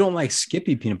you don't like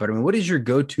Skippy peanut butter, I mean, what is your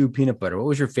go-to peanut butter? What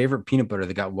was your favorite peanut butter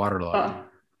that got waterlogged?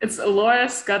 It's Laura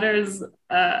Scudder's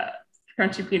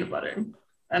crunchy peanut butter.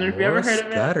 I don't know if you ever heard of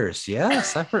it. Scudder's,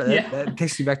 yes, I've heard that. That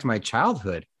takes me back to my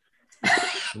childhood.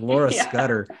 Laura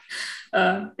Scudder.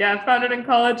 I found it in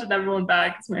college and everyone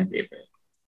back. It's my favorite.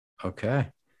 Okay.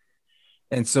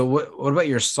 And so what about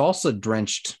your salsa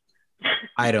drenched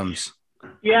items?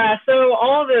 Yeah, so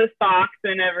all the socks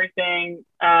and everything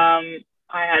I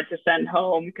had to send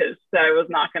home because I was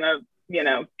not going to,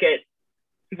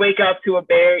 wake up to a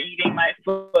bear eating my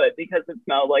foot because it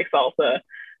smelled like salsa.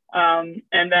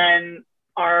 And then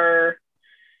our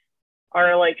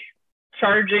like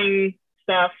charging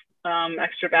stuff,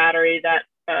 extra battery that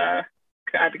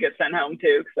had to get sent home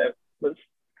too because it was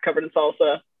covered in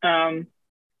salsa.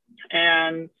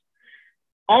 And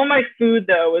all my food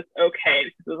though was okay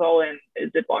because it was all in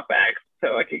Ziploc bags,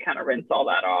 so I could kind of rinse all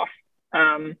that off.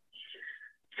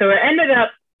 So it ended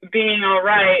up being all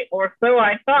right, or so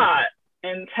I thought,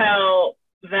 until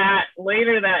that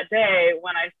later that day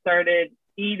when I started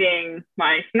eating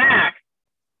my snacks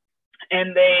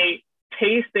and they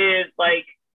tasted like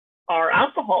our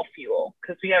alcohol fuel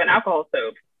because we have an alcohol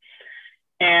stove,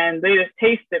 and they just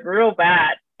tasted real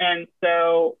bad. And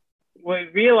so we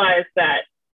realized that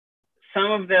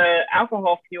some of the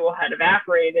alcohol fuel had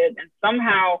evaporated and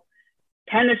somehow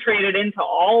penetrated into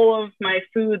all of my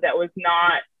food that was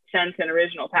not sent in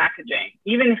original packaging.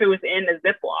 Even if it was in a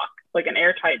Ziploc, like an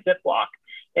airtight Ziploc,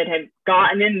 it had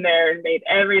gotten in there and made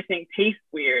everything taste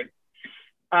weird.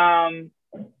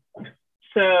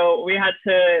 So we had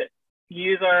to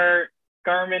use our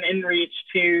Garmin InReach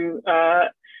to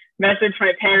message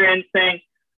my parents saying,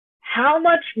 how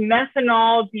much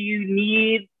methanol do you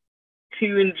need to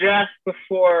ingest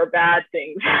before bad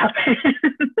things happen?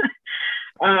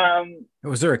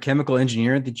 Was there a chemical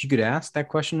engineer that you could ask that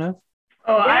question of?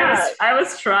 Oh, yeah. I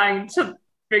was trying to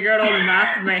figure out all the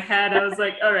math in my head. I was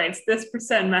like, all right, it's this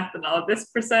percent methanol, this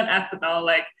percent ethanol,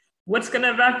 like what's going to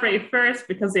evaporate first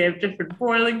because they have different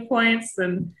boiling points.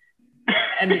 And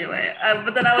anyway,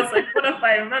 but then I was like, what if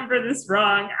I remember this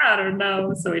wrong? I don't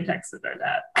know. So we texted our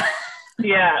dad.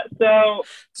 Yeah. So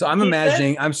I'm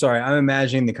imagining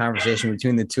the conversation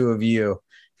between the two of you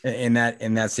in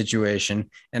that situation.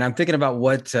 And I'm thinking about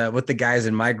what the guys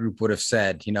in my group would have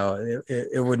said.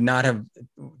 It would not have,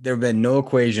 there have been no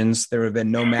equations. There would have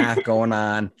been no math going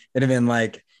on. It'd have been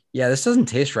like, yeah, this doesn't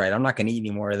taste right. I'm not going to eat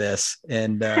any more of this.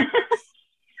 And, but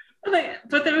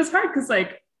it was hard because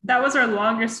like, that was our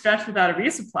longest stretch without a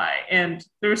resupply. And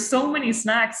there were so many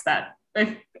snacks that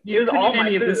if you couldn't eat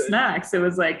any of the snacks, it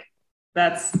was like,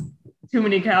 that's too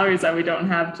many calories that we don't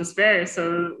have to spare.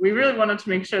 So we really wanted to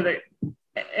make sure that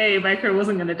Micro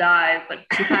wasn't going to die, but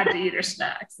she had to eat her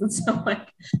snacks. And so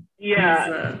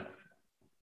yeah.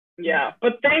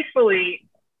 But thankfully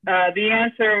the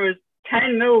answer was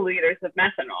 10 milliliters of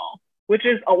methanol, which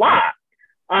is a lot.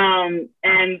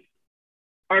 And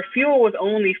our fuel was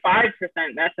only 5%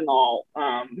 methanol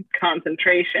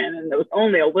concentration, and there was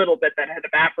only a little bit that had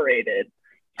evaporated.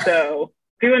 So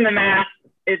doing the math,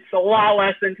 it's a lot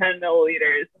less than 10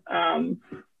 milliliters.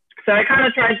 So I kind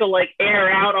of tried to like air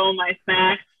out all my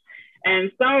snacks,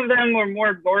 and some of them were more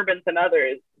absorbent than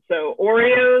others. So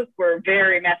Oreos were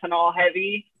very methanol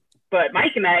heavy, but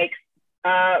Mike and Ike's,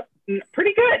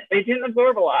 pretty good. They didn't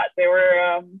absorb a lot. They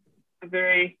were a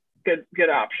very good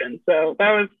option. So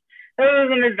that was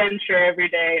an adventure every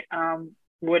day.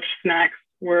 Which snacks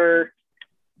were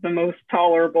the most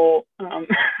tolerable?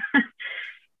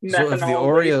 So if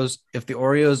the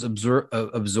Oreos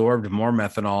absorbed more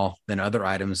methanol than other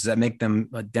items, does that make them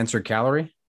a denser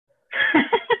calorie?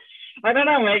 I don't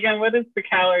know, Megan. What is the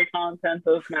calorie content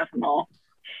of methanol?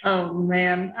 Oh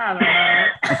man, I don't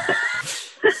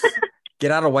know. Get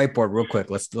out a whiteboard real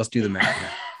quick. Let's do the math.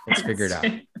 Let's figure it out.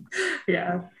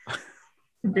 Yeah,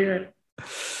 do it.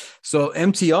 So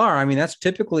MTR, I mean, that's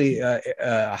typically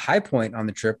a high point on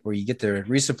the trip where you get to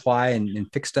resupply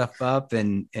and pick stuff up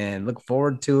and look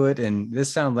forward to it. And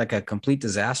this sounds like a complete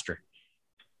disaster.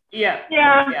 Yeah.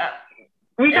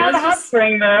 We got a hot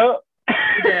spring though.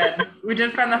 We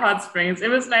did find the hot springs. It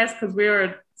was nice because we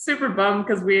were super bummed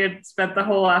because we had spent the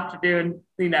whole afternoon,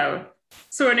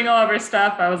 sorting all of our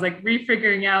stuff. I was like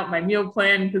refiguring out my meal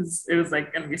plan because it was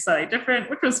like going to be slightly different,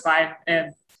 which was fine.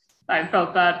 And I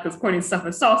felt bad because Courtney's stuff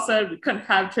was salsa. We couldn't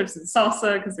have chips and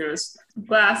salsa because there was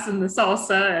glass in the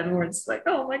salsa, and we're just like,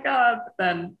 oh my God. But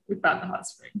then we found the hot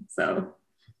spring. So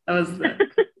that was the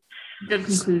good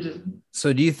conclusion.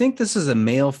 So do you think this is a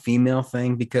male-female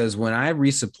thing? Because when I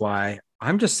resupply,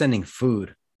 I'm just sending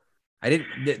food. I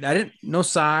didn't, no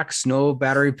socks, no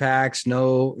battery packs,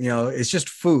 no, it's just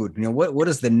food. What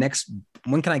is the next,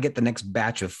 when can I get the next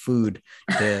batch of food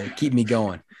to keep me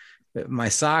going? My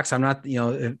socks, I'm not,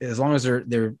 as long as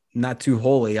they're not too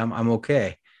holy, I'm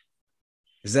okay.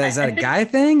 Is that a guy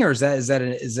thing, or is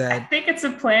that? I think it's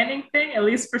a planning thing, at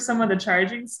least for some of the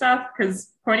charging stuff,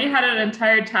 because Courtney had an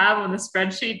entire tab on the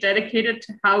spreadsheet dedicated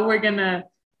to how we're gonna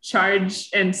charge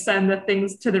and send the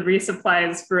things to the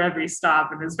resupplies for every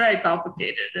stop, and it was very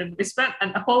complicated. And we spent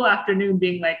a whole afternoon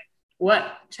being like,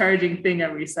 "What charging thing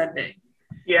are we sending?"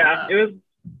 Yeah, it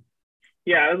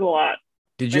was a lot.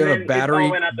 Did you have a battery? It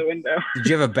all went out the window. Did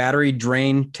you have a battery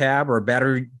drain tab or a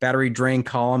battery drain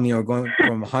column? Going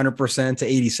from 100% to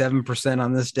 87%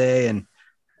 on this day, and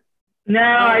no,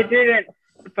 I didn't.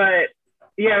 But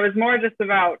yeah, it was more just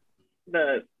about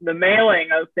the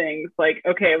mailing of things. Like,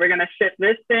 okay, we're gonna ship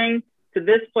this thing to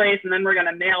this place, and then we're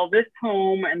gonna mail this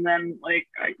home, and then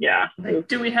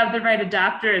do we have the right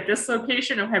adapter at this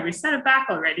location, or have we sent it back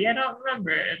already? I don't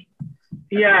remember.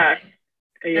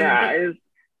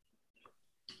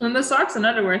 And the socks and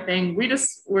underwear thing, we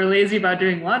just were lazy about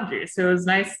doing laundry. So it was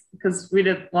nice because we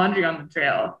did laundry on the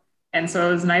trail. And so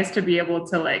it was nice to be able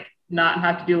to not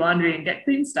have to do laundry and get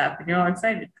clean stuff. And you're all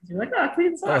excited because you're like, oh,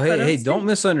 clean socks. Oh, hey, don't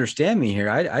misunderstand me here.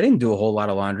 I didn't do a whole lot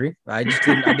of laundry. I just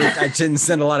didn't, I didn't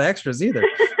send a lot of extras either.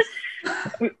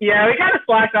 Yeah, we kind of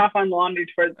slacked off on laundry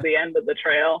towards the end of the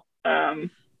trail.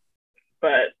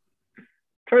 But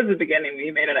towards the beginning, we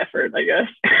made an effort, I guess.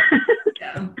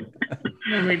 Yeah.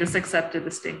 And we just accepted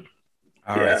the stink.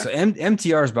 All right. So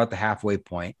MTR is about the halfway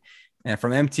point. And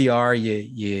from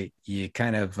MTR, you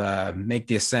kind of make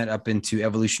the ascent up into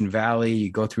Evolution Valley.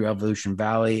 You go through Evolution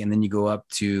Valley, and then you go up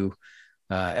to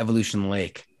Evolution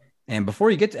Lake. And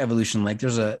before you get to Evolution Lake,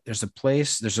 there's a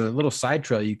little side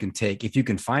trail you can take if you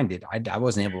can find it. I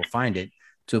wasn't able to find it,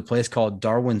 to a place called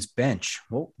Darwin's Bench.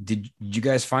 Well, did you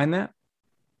guys find that?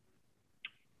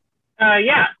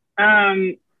 Yeah.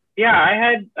 I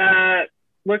had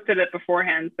looked at it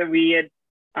beforehand, so we had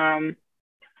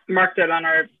marked it on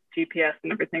our GPS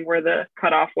and everything where the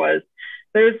cutoff was.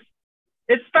 It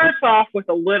starts off with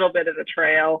a little bit of the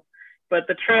trail, but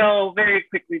the trail very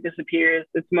quickly disappears.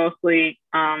 It's mostly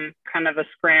kind of a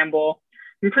scramble.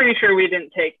 I'm pretty sure we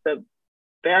didn't take the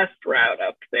best route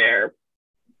up there.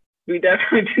 We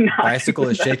definitely did not. Bicycle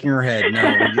is shaking her head.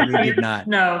 No, we did not.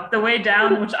 No, the way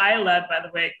down, which I led, by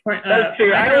the way. That's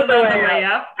true. I led the way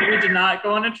up. We did not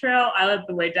go on a trail. I led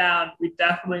the way down. We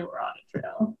definitely were on a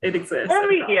trail. It exists. Some of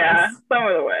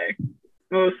the way.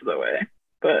 Most of the way.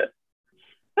 But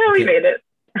we made it.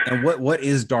 And what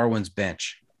is Darwin's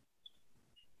Bench?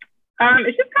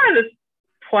 It's just kind of this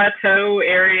plateau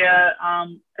area.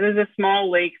 There's a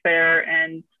small lake there,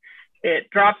 and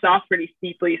it drops off pretty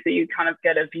steeply, so you kind of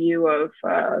get a view of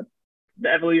the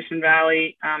Evolution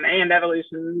Valley and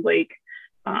Evolution Lake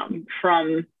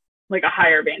from a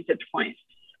higher vantage point,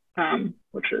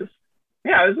 which is, it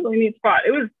was a really neat spot.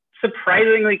 It was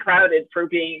surprisingly crowded for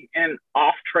being an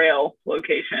off-trail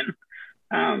location.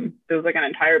 There was like an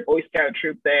entire Boy Scout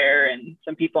troop there, and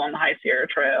some people on the High Sierra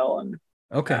Trail, and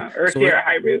Sierra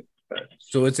High Route.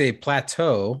 So it's a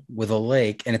plateau with a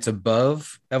lake, and it's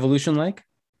above Evolution Lake.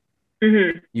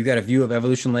 Mm-hmm. You got a view of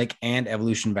Evolution Lake and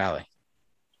Evolution Valley.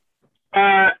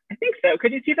 I think so.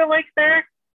 Could you see the lake there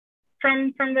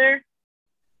from there?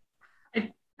 I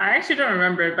actually don't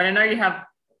remember, but I know you have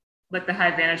like the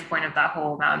high vantage point of that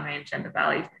whole mountain range and the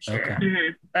valley for sure. Okay.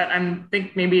 Mm-hmm. But I'm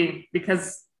think maybe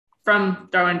because from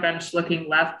Darwin Bench looking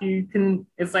left,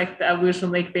 it's like the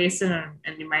Evolution Lake Basin,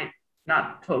 and you might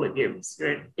not totally be able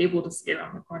to see it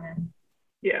on the corner.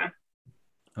 Yeah.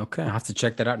 Okay. I'll have to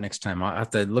check that out next time. I'll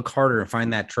have to look harder and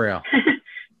find that trail.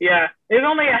 Yeah. It's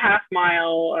only a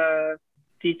half-mile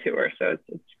detour, so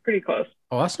it's pretty close.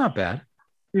 Oh, that's not bad.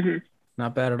 Mm-hmm.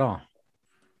 Not bad at all.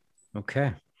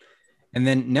 Okay. And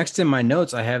then next in my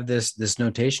notes, I have this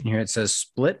notation here. It says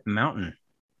Split Mountain.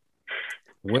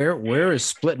 Where is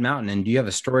Split Mountain? And do you have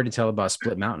a story to tell about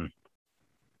Split Mountain?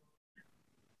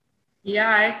 Yeah,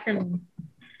 I can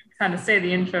kind of say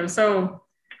the intro. So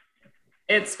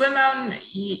it's Split Mountain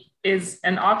is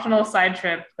an optional side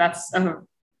trip that's a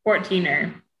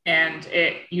 14er, and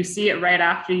you see it right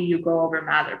after you go over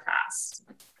Mather Pass.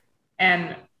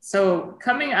 And so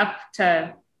coming up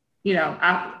to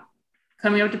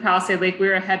Palisade Lake, we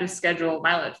were ahead of schedule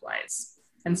mileage-wise.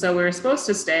 And so we were supposed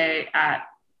to stay at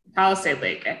Palisade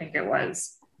Lake, I think it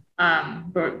was.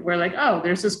 But we're like, oh,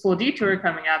 there's this cool detour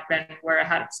coming up and we're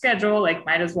ahead of schedule, like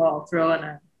might as well throw in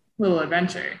a little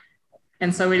adventure.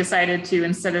 And so we decided to,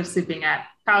 instead of sleeping at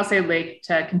Palisade Lake,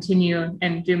 to continue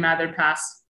and do Mather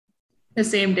Pass the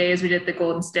same day as we did the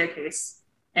Golden Staircase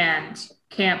and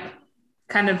camp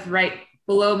kind of right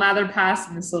below Mather Pass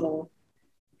in this little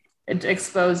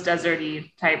exposed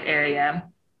deserty type area,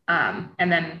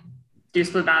 and then do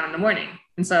Split Mountain in the morning.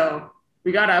 And so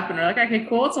we got up and we're like, okay,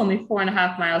 cool. It's only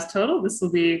 4.5 miles total. This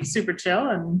will be super chill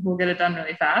and we'll get it done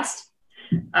really fast.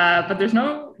 But there's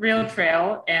no real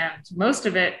trail. And most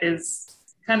of it is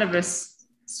kind of a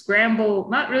scramble,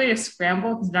 not really a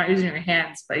scramble because you're not using your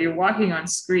hands, but you're walking on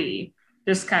scree,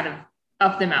 just kind of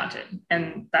up the mountain.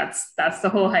 And that's the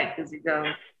whole hike, as you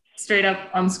go straight up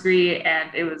on scree. And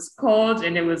it was cold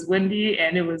and it was windy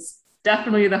and it was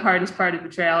definitely the hardest part of the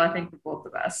trail, I think, for both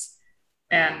of us.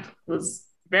 And it was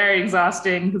very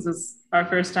exhausting because it was our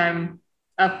first time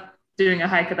up doing a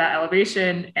hike at that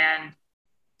elevation, and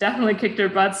definitely kicked our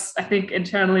butts. I think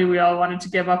internally we all wanted to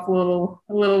give up a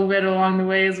little bit along the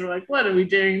ways. We're like, what are we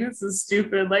doing? This is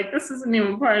stupid. Like, this isn't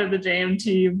even part of the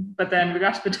JMT. But then we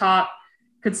got to the top,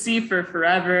 could see for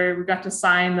forever. We got to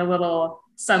sign the little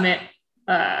summit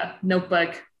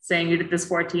notebook saying you did this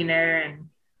 14er, and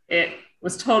it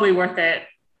was totally worth it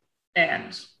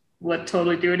and would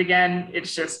totally do it again.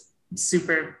 It's just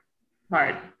super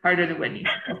harder than windy.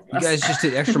 You guys just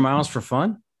did extra miles for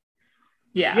fun?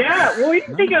 Yeah. Well, we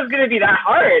didn't think it was going to be that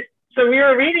hard. So we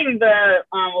were reading the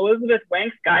Elizabeth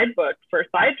Wank's guidebook for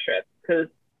side trips, because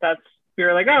we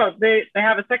were like, oh, they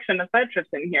have a section of side trips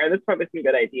in here. There's probably some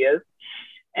good ideas.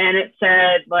 And it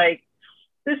said, like,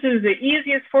 this is the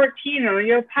easiest 14er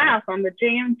you'll pass on the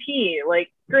JMT. Like,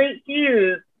 great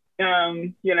views,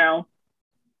 would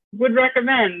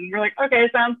recommend. And we're like, okay,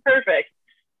 sounds perfect.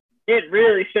 It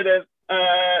really should have,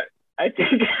 I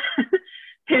think,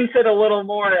 hinted a little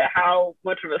more at how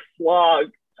much of a slog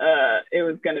it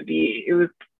was going to be. It was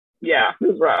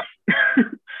rough.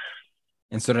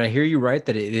 And so did I hear you right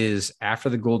that it is after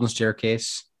the Golden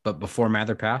Staircase, but before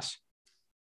Mather Pass?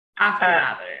 After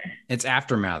Mather. It's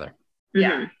after Mather.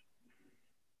 Yeah. Mm-hmm.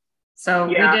 So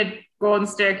we did Golden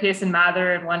Staircase and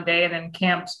Mather in one day, and then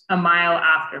camped a mile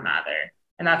after Mather.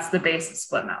 And that's the base of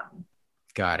Split Mountain.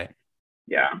 Got it.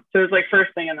 Yeah. So it was like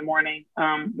first thing in the morning.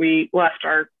 We left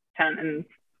our tent and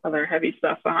other heavy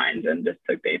stuff behind and just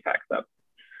took day packs up.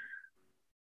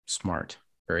 Smart.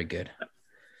 Very good.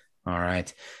 All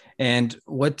right. And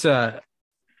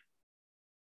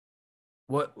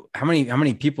how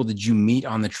many people did you meet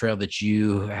on the trail that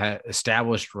you had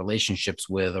established relationships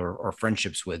with or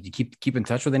friendships with? Do you keep in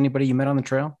touch with anybody you met on the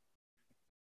trail?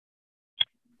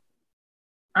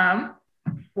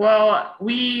 Well,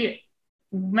 we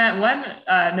met one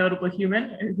notable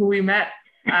human who we met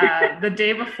the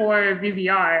day before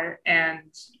VVR,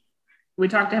 and we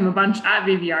talked to him a bunch at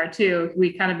VVR too.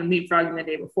 We kind of been leapfrogging the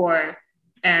day before,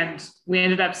 and we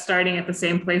ended up starting at the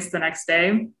same place the next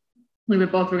day. We were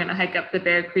going to hike up the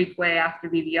Bear Creek Way after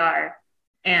VVR,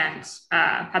 and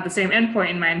had the same endpoint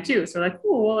in mind too. So we're like,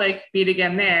 cool, we'll like meet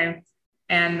again there.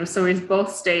 And so we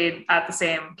both stayed at the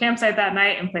same campsite that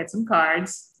night and played some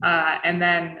cards. And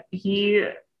then he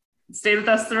stayed with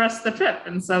us the rest of the trip.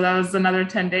 And so that was another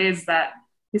 10 days that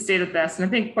he stayed with us. And I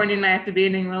think Courtney and I at the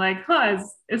beginning were like,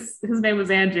 his name was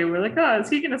Andrew. We're like, is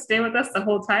he going to stay with us the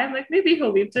whole time? Like, maybe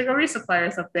he'll leave to go resupply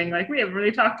or something. Like, we haven't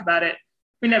really talked about it.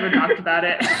 We never talked about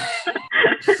it.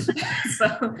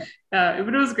 So, but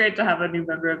it was great to have a new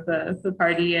member of the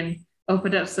party and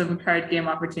opened up some card game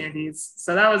opportunities.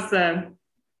 So that was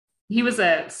he was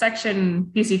a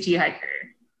section PCT hiker.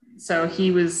 So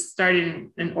he was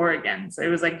starting in Oregon. So it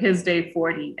was like his day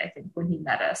 40, I think, when he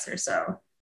met us or so.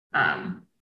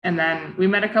 And then we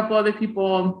met a couple other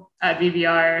people at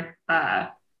VVR.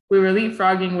 We were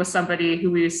leapfrogging with somebody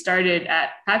who we started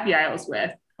at Happy Isles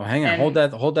with. Well, hang on, hold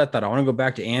that thought. I want to go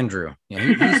back to Andrew.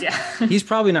 He's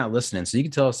probably not listening, so you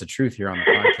can tell us the truth here on the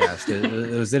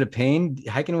podcast. Was it a pain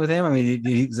hiking with him? I mean,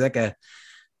 he's like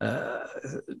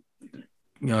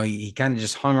he kind of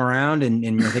just hung around, and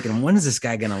you're thinking, when is this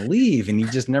guy going to leave? And he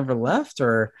just never left,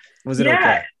 or was it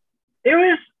okay? It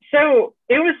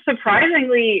was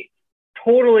surprisingly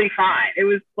totally fine. It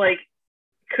was like,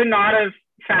 could not have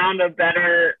found a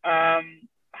better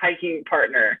hiking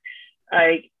partner.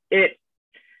 Like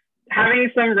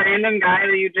having some random guy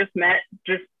that you just met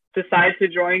just decides to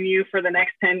join you for the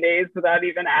next 10 days without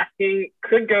even asking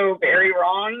could go very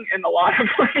wrong in a lot of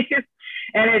ways.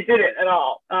 And it didn't at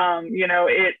all.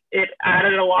 It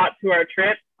added a lot to our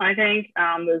trip, I think.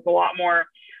 There's a lot more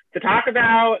to talk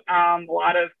about, a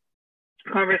lot of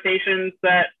conversations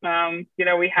that,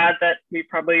 we had that we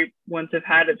probably wouldn't have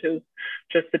had if it was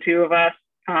just the two of us.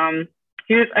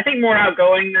 He was, I think, more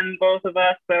outgoing than both of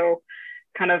us. So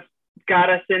kind of got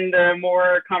us into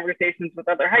more conversations with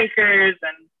other hikers.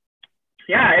 And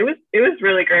yeah, it was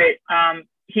really great.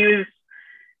 He was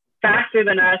faster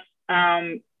than us,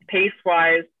 pace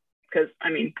wise, because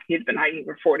he'd been hiking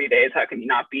for 40 days. How can he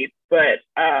not be? But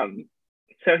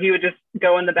so he would just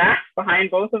go in the back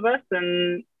behind both of us.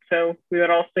 And so we would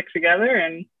all stick together,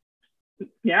 and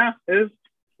yeah, it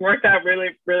worked out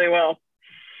really, really well.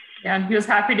 Yeah, he was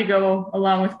happy to go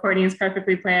along with Courtney's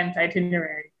perfectly planned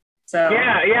itinerary. So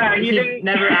yeah, he didn't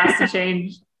never asked to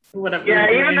change whatever. Yeah,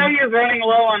 even though he was running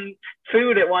low on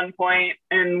food at one point,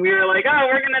 and we were like, "Oh,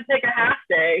 we're gonna take a half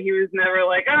day." He was never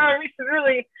like, "Oh, we should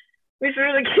really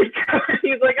keep going."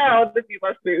 He's like, "Oh, I'll just eat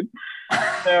less food."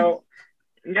 So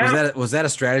yeah. Was that a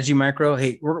strategy, Micro?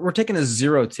 Hey, we're taking a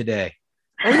 0 today.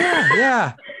 Oh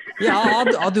yeah.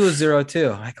 I'll do a 0 too.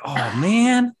 Like, oh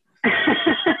man.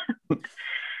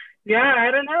 Yeah, I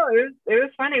don't know. It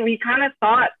was funny. We kind of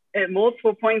thought at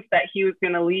multiple points that he was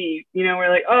going to leave. We're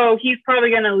like, oh, he's probably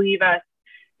going to leave us,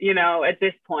 at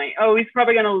this point. Oh, he's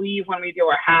probably going to leave when we do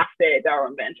our half day at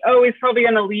Darwin Bench. Oh, he's probably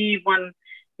going to leave when,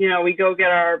 we go get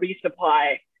our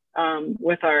resupply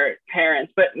with our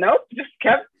parents. But nope, just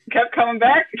kept coming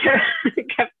back,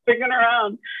 kept sticking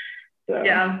around. So.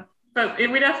 Yeah, but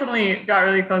we definitely got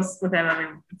really close with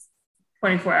him. It's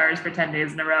 24 hours for 10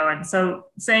 days in a row. And so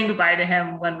saying goodbye to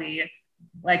him when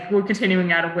we're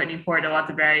continuing out of Whitney Portal at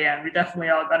the very end, we definitely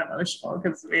all got emotional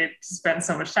because we had spent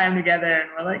so much time together, and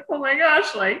we're like, oh my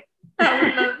gosh, like how are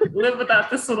we gonna live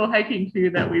without this little hiking crew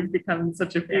that we've become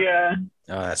such a fan. Yeah.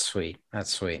 Oh, that's sweet.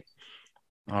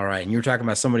 All right. And you were talking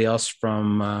about somebody else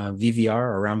from VVR,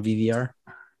 around VVR?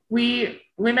 We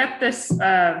met this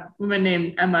woman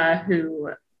named Emma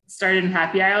who started in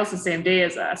Happy Isles the same day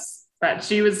as us, but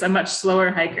she was a much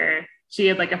slower hiker. She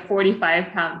had like a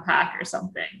 45-pound pack or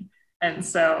something. And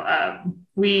so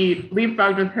we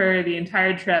leapfrogged with her the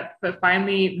entire trip, but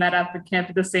finally met up and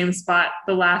camped at the same spot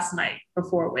the last night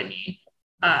before Whitney.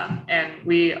 And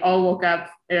we all woke up,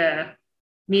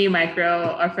 me, Micro,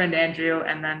 our friend Andrew,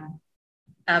 and then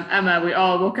Emma, we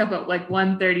all woke up at like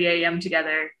 1:30 a.m.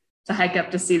 together to hike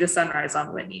up to see the sunrise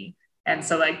on Whitney. And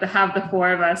so to have the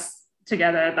four of us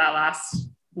together that last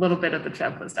little bit of the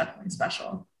trip was definitely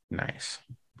special. Nice.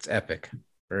 It's epic.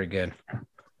 Very good.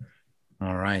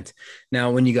 All right.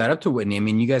 Now, when you got up to Whitney,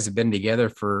 you guys have been together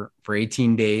for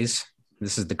 18 days.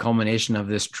 This is the culmination of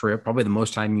this trip, probably the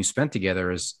most time you spent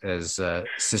together as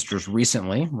sisters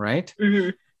recently, right?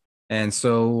 Mm-hmm. And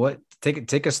so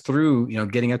take us through,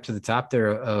 getting up to the top there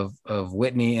of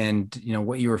Whitney and,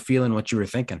 what you were feeling, what you were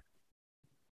thinking.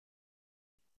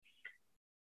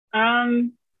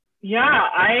 Yeah,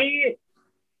 I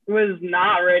was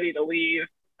not ready to leave.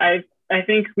 I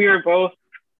think we were both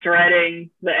dreading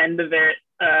the end of it.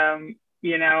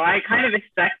 I kind of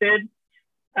expected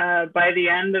by the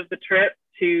end of the trip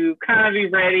to kind of be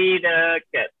ready to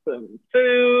get some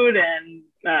food and,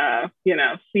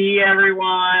 see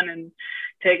everyone and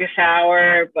take a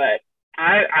shower. But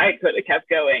I could have kept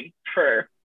going for,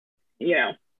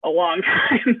 a long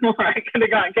time more. I could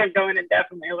have kept going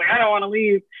indefinitely. I was like, I don't want to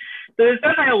leave. So it's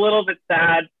definitely a little bit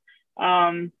sad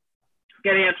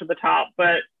getting up to the top,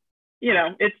 but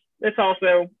it's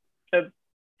also an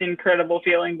incredible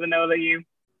feeling to know that you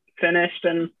finished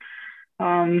and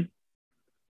kind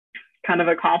of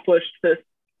accomplished this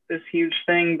huge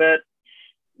thing that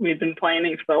we've been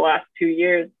planning for the last 2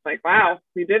 years. It's like, wow,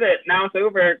 we did it. Now it's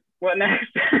over. What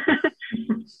next?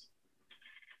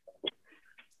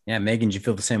 Yeah, Megan, did you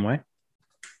feel the same way?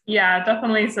 Yeah,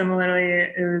 definitely.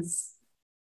 Similarly, it was.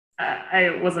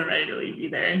 I wasn't ready to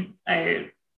leave either.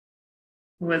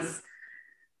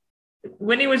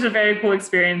 Winning was a very cool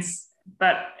experience,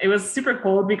 but it was super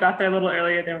cold. We got there a little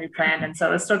earlier than we planned, and so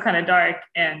it was still kind of dark,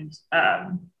 and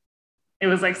it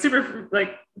was like super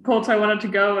like cold. So I wanted to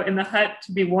go in the hut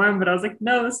to be warm, but I was like,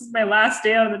 no, this is my last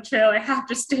day on the trail. I have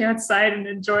to stay outside and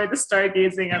enjoy the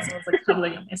stargazing as I was like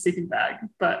cuddling in my sleeping bag.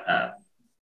 But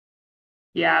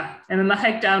yeah, and then the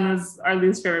hike down was our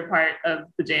least favorite part of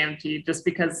the JMT, just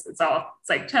because it's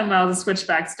like 10 miles of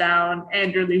switchbacks down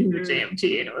and you're leaving the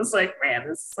JMT, and it was like, man,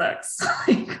 this sucks.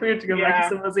 Like, we have to go back to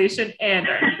civilization and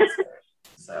our knees hurt.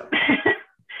 So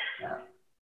yeah.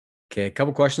 Okay, a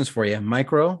couple questions for you.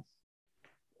 Micro,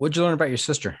 what'd you learn about your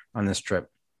sister on this trip?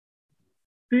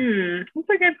 That's a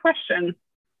good question.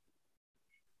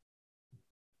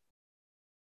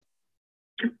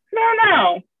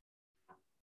 No.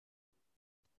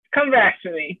 Come back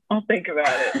to me. I'll think about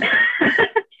it.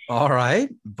 All right.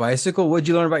 Bicycle, what'd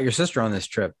you learn about your sister on this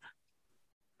trip?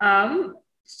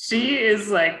 She is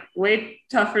like way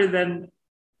tougher than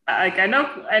like I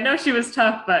know she was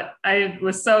tough, but I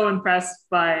was so impressed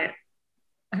by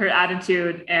her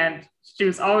attitude, and she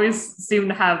was always seemed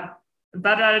to have a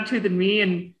better attitude than me.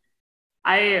 And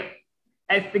I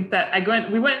think that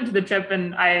we went into the trip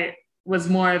and I was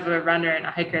more of a runner and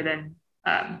a hiker than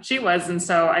she was. And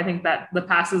so I think that the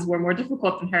passes were more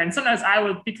difficult than her. And sometimes I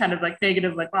would be kind of like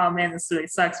negative, like, oh man, this really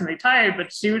sucks, I'm really tired.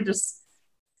 But she would just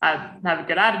have a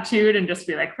good attitude and just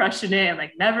be like crushing it and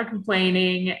like never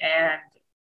complaining. And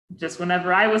just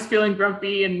whenever I was feeling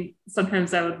grumpy and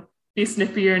sometimes I would be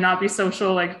snippy or not be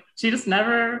social, like she just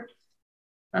never,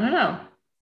 I don't know.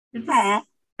 Yeah,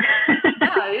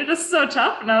 you're just so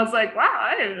tough. And I was like,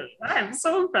 wow, I'm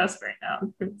so impressed right now.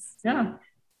 Yeah.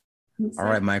 All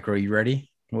right, Micro, you ready?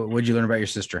 What'd you learn about your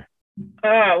sister?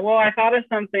 Well, I thought of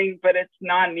something, but it's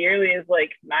not nearly as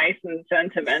like nice and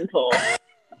sentimental.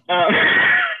 Now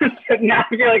I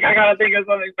feel like I gotta think of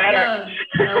something better.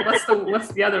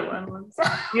 What's the other one?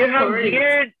 You have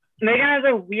Megan has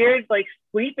a weird like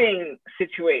sleeping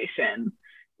situation.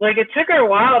 Like it took her a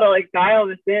while to like dial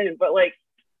this in, but like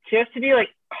she has to be like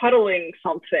cuddling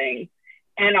something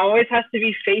and always has to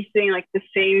be facing like the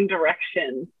same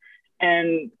direction.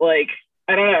 And like,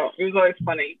 I don't know, it was always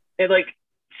funny. It like,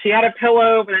 she had a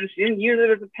pillow, but then she didn't use it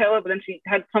as a pillow, but then she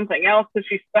had something else that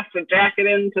she stuffed a jacket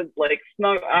in to like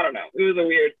snug. I don't know.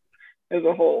 It was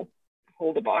a whole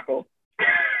debacle.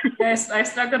 I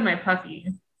snuggled my puppy.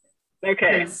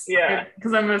 Okay. Yeah.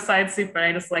 Because I'm a side sleeper.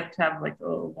 I just like to have like a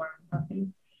little warm puppy.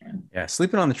 Yeah.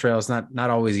 Sleeping on the trail is not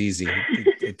always easy.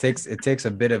 It takes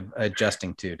a bit of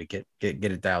adjusting to get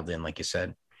it dialed in, like you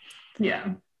said.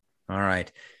 Yeah. All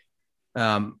right.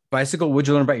 Bicycle, what'd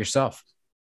you learn about yourself?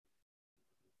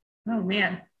 Oh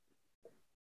man.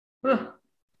 Ugh.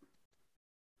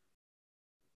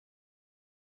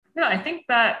 Yeah, I think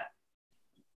that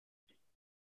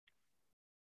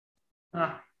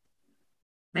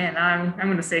man, I'm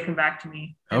gonna say come back to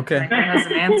me. Okay. It has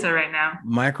an answer right now.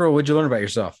 Micro, what'd you learn about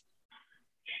yourself?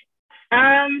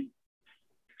 I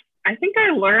think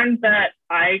I learned that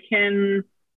I can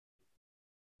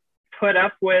put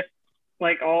up with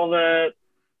like all the,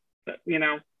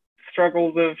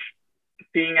 struggles of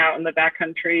being out in the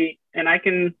backcountry, and I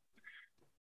can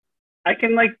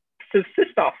like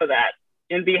subsist off of that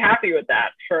and be happy with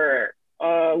that for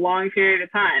a long period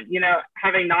of time.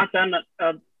 Having not done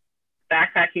a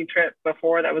backpacking trip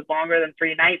before that was longer than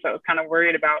 3 nights, I was kind of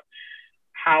worried about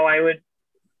how I would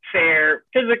fare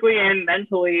physically and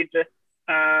mentally just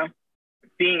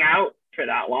being out for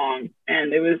that long.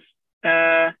 And it was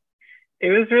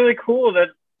really cool to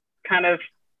kind of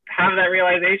have that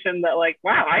realization that like,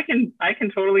 wow, I can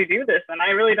totally do this, and I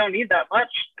really don't need that much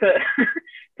to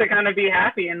to kind of be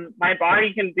happy, and my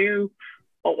body can do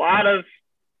a lot of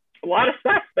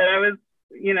stuff that I was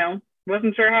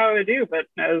wasn't sure how I would do, but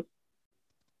I was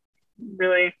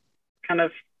really kind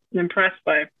of impressed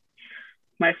by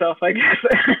myself, I guess.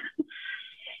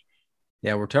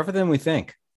 Yeah, we're tougher than we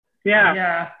think.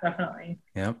 Yeah, definitely.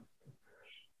 Yep.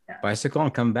 Yeah. Bicycle,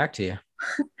 I'm coming back to you.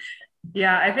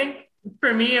 Yeah, I think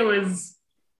for me, it was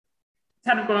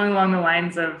kind of going along the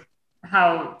lines of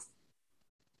how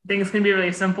things can be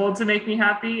really simple to make me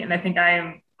happy. And I think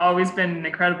I've always been an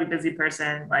incredibly busy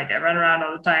person. Like I run around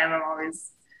all the time. I'm always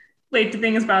relate to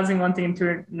things, bouncing one thing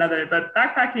to another. But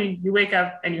backpacking, you wake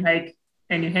up and you hike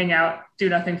and you hang out, do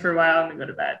nothing for a while, and then go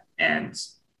to bed. And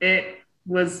it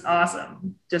was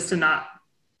awesome just to not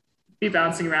be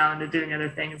bouncing around and doing other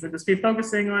things and just be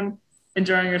focusing on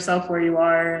enjoying yourself where you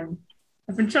are. And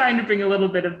I've been trying to bring a little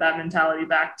bit of that mentality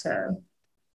back to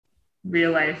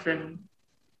real life. And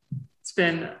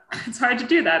it's hard to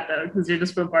do that though, because you're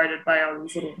just bombarded by all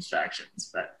these little distractions.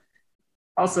 But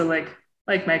also like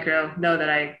micro, know that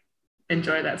I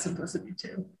enjoy that simplicity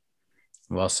too.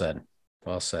 Well said.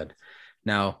 Well said.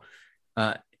 Now,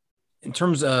 in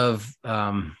terms of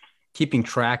keeping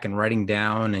track and writing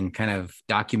down and kind of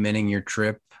documenting your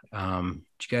trip, do you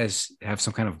guys have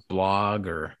some kind of blog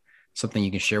or something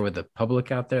you can share with the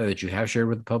public out there that you have shared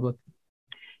with the public?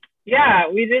 Yeah,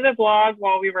 we did a blog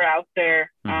while we were out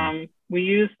there. Mm-hmm. We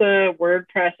used the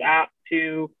WordPress app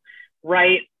to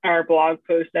write our blog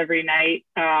post every night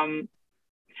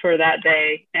for that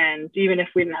day. And even if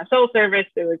we didn't have cell service,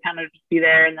 it would kind of just be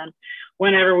there. And then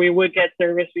whenever we would get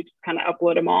service, we just kind of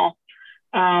upload them all.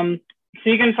 So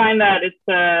you can find that. It's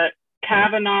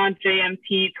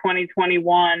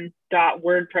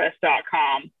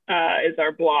KavanaughJMT2021.wordpress.com is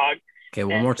our blog. Okay,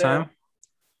 one more time.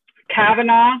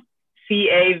 Kavanaugh,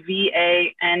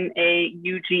 CAVANAUGH,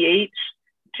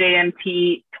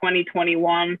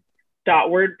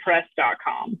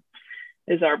 JMT2021.wordpress.com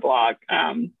is our blog.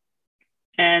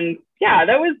 And yeah,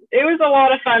 it was a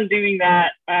lot of fun doing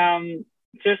that.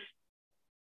 Just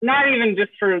not even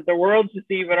just for the world to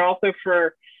see, but also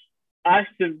for us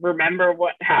to remember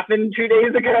what happened 2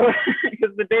 days ago,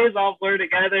 because the days all blur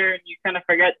together and you kind of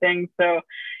forget things. So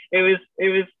it was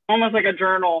almost like a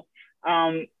journal,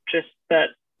 just that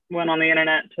went on the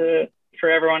internet for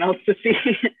everyone else to see.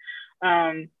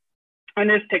 And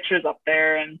there's pictures up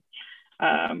there, and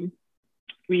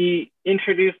we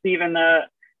introduced even the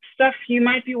stuff you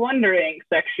might be wondering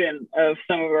section of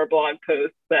some of our blog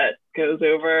posts that goes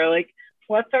over like,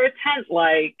 what's our tent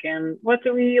like, and what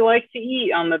do we like to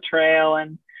eat on the trail,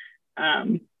 and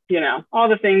all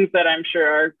the things that I'm sure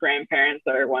our grandparents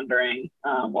are wondering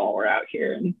while we're out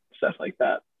here and stuff like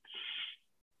that.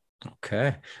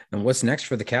 Okay. And what's next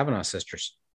for the Kavanaugh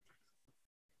sisters?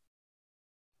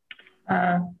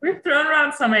 We've thrown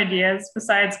around some ideas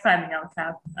besides climbing El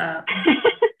Cap.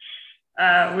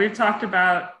 We've talked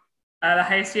about the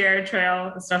High Sierra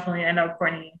Trail. It's definitely, I know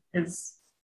Courtney is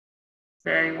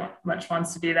very much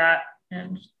wants to do that,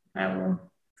 and I will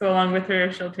go along with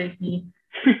her. She'll take me.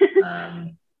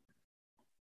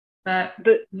 But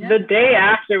the day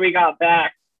after we got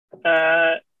back,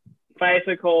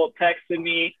 Bicycle texted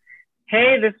me,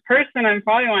 "Hey, this person I'm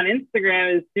following on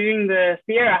Instagram is doing the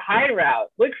Sierra High route.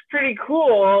 Looks pretty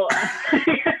cool."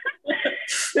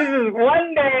 This is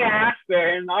one day after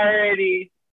and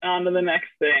already on to the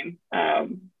next thing.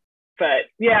 But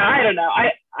yeah, I don't know.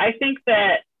 I think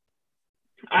that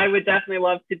I would definitely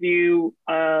love to do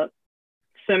a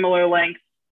similar length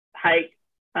hike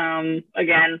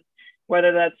again,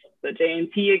 whether that's the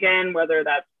J&T again, whether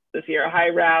that's the Sierra High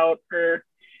route, or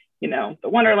the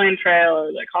Wonderland Trail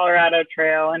or the Colorado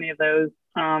Trail, any of those.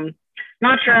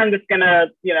 Not sure I'm just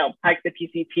gonna hike the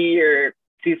PCT or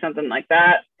do something like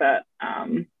that, but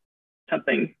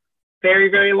something very,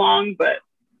 very long. But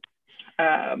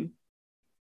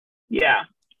yeah,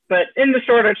 but in the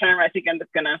shorter term, I think I'm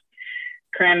just gonna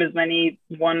cram as many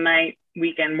one night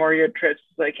weekend warrior trips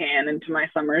as I can into my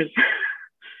summers. I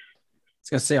was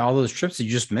gonna say, all those trips that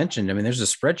you just mentioned, I mean, there's a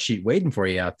spreadsheet waiting for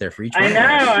you out there for each one.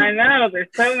 I know. There's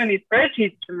so many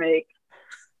spreadsheets to make.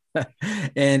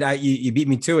 And you beat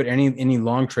me to it. Any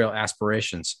long trail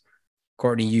aspirations?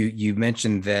 Courtney, you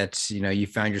mentioned that, you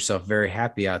found yourself very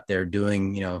happy out there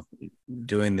doing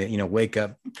the, wake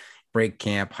up, break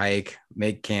camp, hike,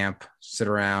 make camp, sit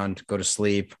around, go to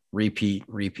sleep, repeat.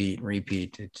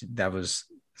 That was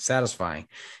satisfying.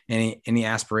 Any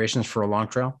aspirations for a long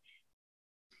trail?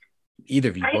 Either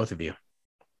of you, both of you.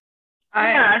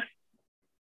 I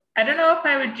don't know if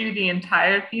I would do the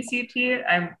entire PCT.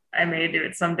 I may do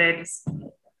it someday, just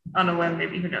on a whim,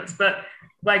 maybe, who knows. But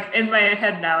like in my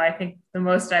head now, I think the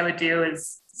most I would do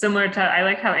is similar to, I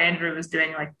like how Andrew was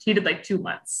doing, like he did like 2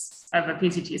 months of a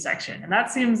PCT section. And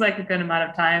that seems like a good amount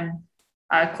of time.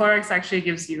 Clorox actually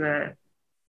gives you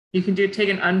you can take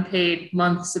an unpaid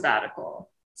month sabbatical.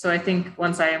 So I think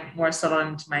once I am more settled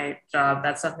into my job,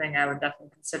 that's something I would definitely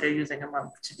consider using a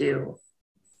month to do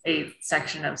a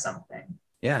section of something.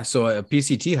 Yeah. So a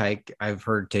PCT hike, I've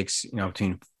heard, takes,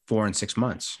 between 4 and 6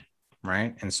 months.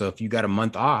 Right. And so if you got a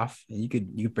month off, you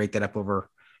could break that up over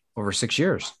 6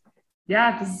 years.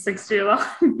 Yeah. This is 6-year long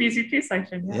PCT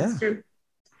section. Yeah, that's true.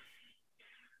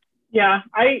 Yeah.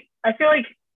 I feel like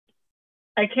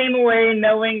I came away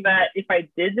knowing that if I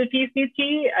did the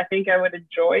PCT, I think I would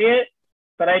enjoy it,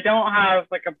 but I don't have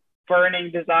like a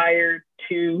burning desire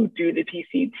to do the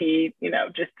PCT,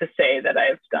 just to say that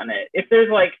I've done it. If there's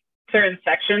like certain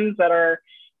sections that are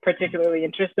particularly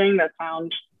interesting that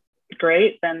sound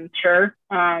great, then sure.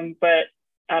 But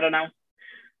I don't know.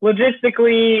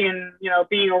 Logistically and,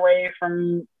 being away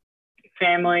from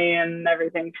family and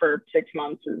everything for 6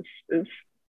 months is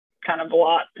kind of a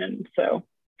lot. And so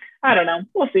I don't know.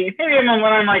 We'll see. Maybe when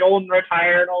I'm like old and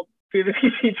retired, I'll do the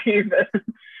PCT, but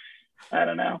I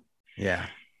don't know. Yeah.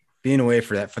 Being away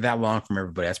for that long from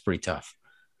everybody, that's pretty tough.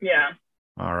 Yeah.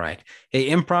 All right. Hey,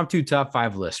 impromptu top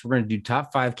 5 list. We're going to do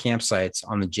top 5 campsites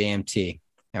on the JMT.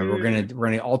 And we're going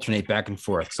to alternate back and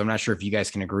forth. So I'm not sure if you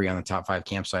guys can agree on the top 5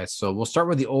 campsites. So we'll start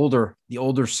with the older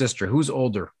sister. Who's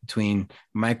older between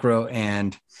Micro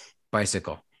and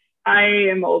Bicycle? I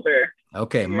am older.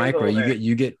 Okay, Micro, older.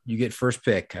 you get first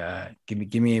pick.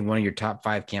 Give me one of your top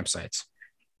 5 campsites.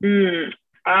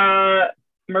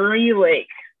 Marie Lake.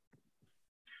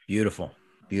 Beautiful.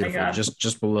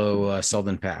 Just below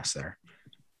Selden Pass there.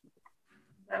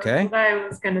 Okay. What I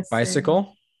was gonna say.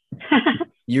 Bicycle.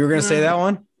 You were gonna say that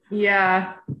one?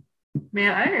 Yeah.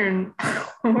 Man,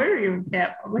 where are you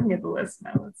at? I'm looking at the list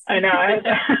now. I know. I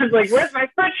was like, where's my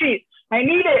spreadsheet? I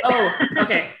need it. Oh,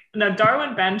 okay. No,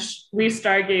 Darwin Bench, we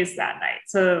stargazed that night.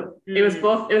 So it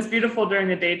was beautiful during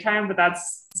the daytime, but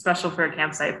that's special for a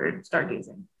campsite for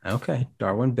stargazing. Okay.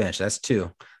 Darwin Bench. That's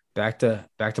 2. Back to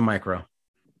Micro.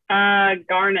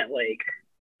 Garnet Lake.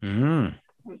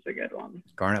 That's a good one.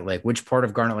 Garnet Lake. Which part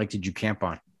of Garnet Lake did you camp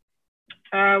on?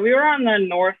 We were on the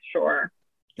north shore.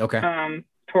 Okay.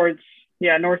 Towards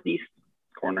northeast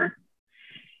corner.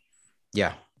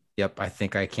 Yeah. Yep. I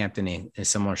think I camped in a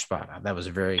similar spot. That was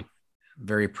a very,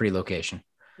 very pretty location.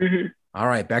 Mm-hmm. All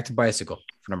right. Back to Bicycle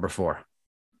for number 4.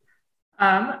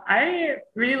 I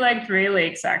really liked Ray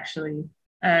Lakes, actually.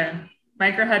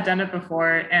 Micro had done it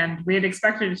before, and we had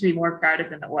expected it to be more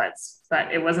crowded than it was,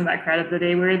 but it wasn't that crowded the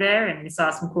day we were there, and we saw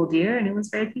some cool deer, and it was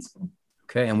very peaceful.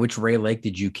 Okay. And which Ray Lake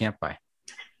did you camp by?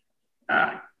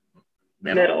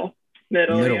 Middle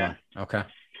one. Okay.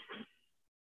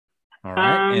 All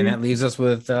right. And that leaves us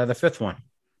with the 5th one.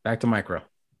 Back to Micro.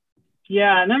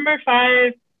 Yeah. Number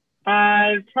 5,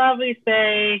 I'd probably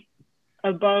say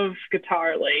above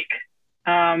Guitar Lake.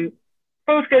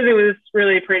 Both because it was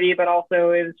really pretty, but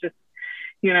also it was just,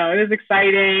 it was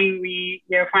exciting. We,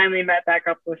 finally met back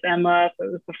up with Emma. So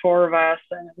it was the 4 of us,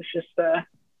 and it was just,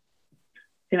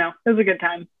 it was a good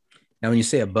time. Now, when you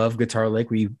say above Guitar Lake,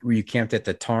 were you camped at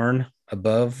the tarn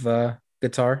above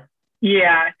Guitar?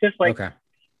 Yeah, just like, okay.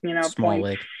 Small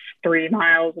lake, 3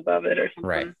 miles above it or something.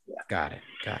 Right. Yeah. Got it.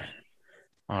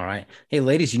 All right. Hey,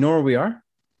 ladies, you know where we are?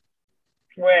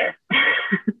 Where?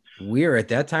 We're at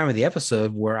that time of the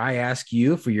episode where I ask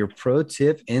you for your pro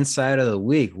tip insight of the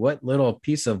week. What little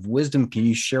piece of wisdom can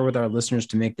you share with our listeners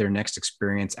to make their next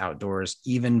experience outdoors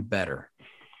even better?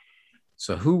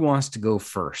 So who wants to go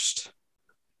first?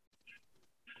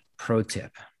 Pro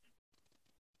tip.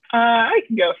 I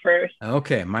can go first.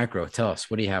 Okay, Micro, tell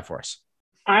us. What do you have for us?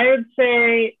 I would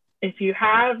say if you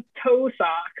have toe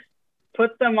socks,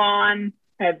 put them on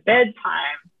at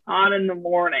bedtime, on in the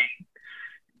morning.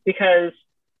 Because,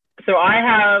 so I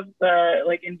have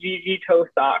like in GG toe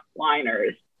sock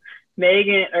liners.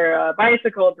 Megan or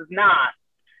Bicycle does not.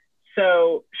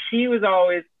 So she was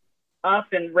always up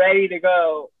and ready to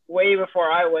go way before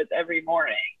I was every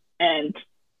morning. And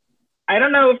I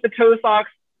don't know if the toe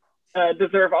socks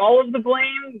deserve all of the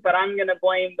blame, but I'm going to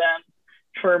blame them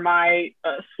for my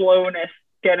slowness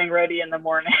getting ready in the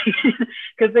morning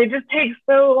because they just take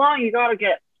so long. You got to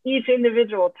get each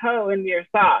individual toe into your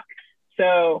sock.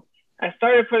 So I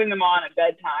started putting them on at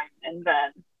bedtime, and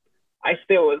then I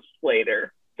still was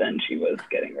later than she was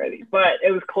getting ready, but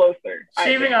it was closer.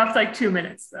 Shaving off like 2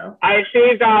 minutes though. I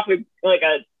shaved off like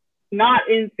a not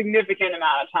insignificant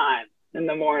amount of time in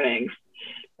the mornings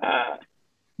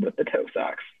with the toe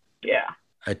socks. Yeah.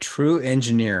 A true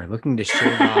engineer looking to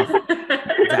shave off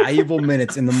valuable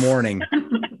minutes in the morning.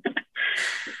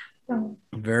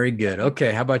 Very good.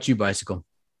 Okay. How about you, Bicycle?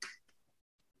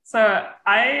 So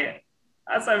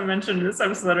as I mentioned in this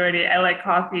episode already, I like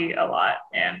coffee a lot,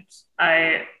 and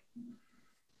I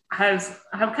have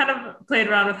kind of played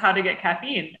around with how to get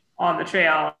caffeine on the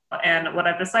trail. And what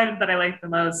I've decided that I like the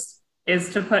most is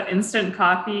to put instant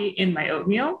coffee in my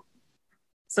oatmeal.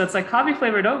 So it's like coffee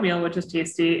flavored oatmeal, which is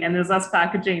tasty. And there's less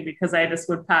packaging because I just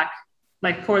would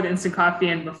pour the instant coffee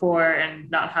in before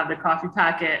and not have the coffee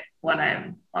packet when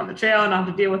I'm on the trail and not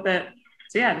have to deal with it.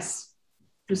 So yeah, just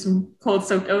do some cold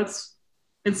soaked oats,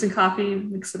 instant coffee,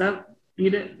 mix it up,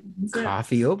 eat it.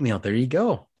 Coffee oatmeal. There you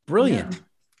go. Brilliant.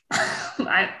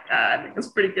 I think it's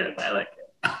pretty good. I like it.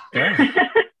 Yeah.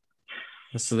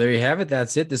 So there you have it.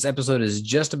 That's it. This episode is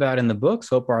just about in the books.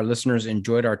 Hope our listeners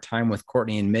enjoyed our time with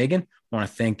Courtney and Megan. I want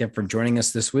to thank them for joining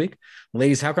us this week.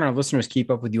 Ladies, how can our listeners keep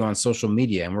up with you on social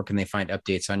media, and where can they find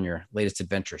updates on your latest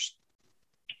adventures?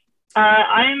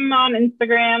 I'm on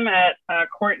Instagram at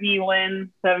Courtney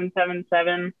Lynn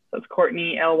 777. That's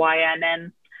Courtney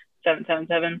LYNN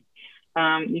 777.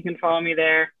 You can follow me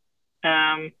there.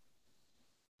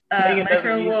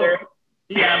 Micro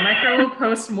will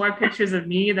post more pictures of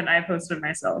me than I posted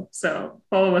myself. So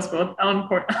follow us both on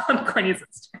Courtney's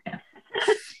Instagram.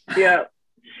 Yeah.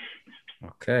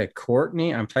 Okay,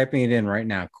 Courtney, I'm typing it in right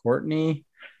now. Courtney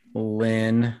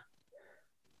Lynn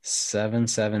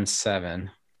 777.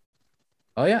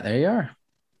 Oh yeah, there you are.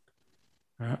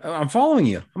 I'm following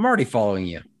you. I'm already following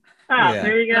you.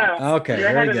 There you go. Okay,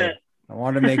 You're very good. I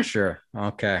wanted to make sure.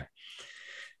 Okay.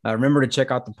 Remember to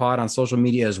check out the pod on social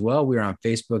media as well. We are on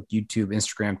Facebook, YouTube,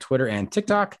 Instagram, Twitter, and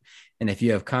TikTok. And if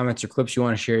you have comments or clips you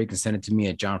want to share, you can send it to me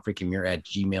at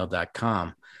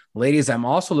johnfreakinmuir@gmail.com. Ladies, I'm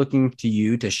also looking to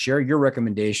you to share your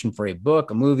recommendation for a book,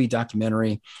 a movie,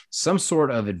 documentary, some sort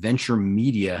of adventure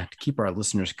media to keep our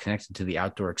listeners connected to the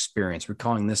outdoor experience. We're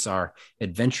calling this our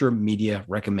adventure media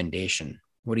recommendation.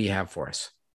 What do you have for us?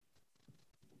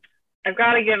 I've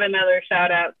got to give another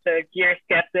shout out to Gear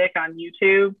Skeptic on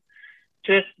YouTube.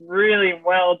 Just really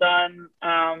well done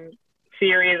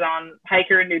series on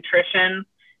hiker nutrition,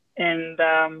 and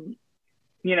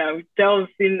delves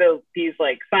into these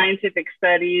like scientific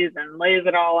studies and lays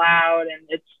it all out, and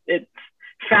it's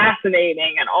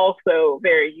fascinating and also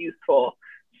very useful.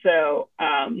 So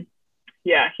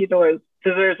he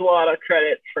deserves a lot of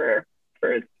credit for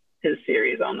his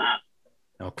series on that.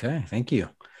 Okay, thank you.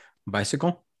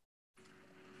 Bicycle?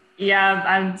 Yeah,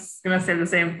 I'm just gonna say the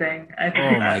same thing. I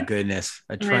think my goodness.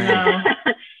 I know.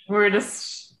 We're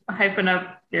just hyping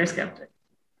up Gear Skeptic.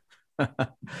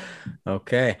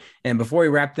 Okay. And before we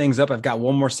wrap things up, I've got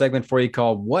one more segment for you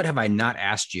called What Have I Not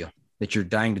Asked You that you're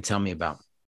dying to tell me about?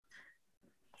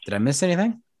 Did I miss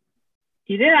anything?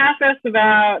 You did ask us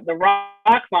about the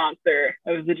rock monster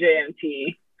of the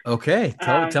JMT. Okay.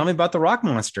 Tell me about the rock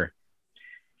monster.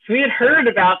 So we had heard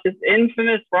about this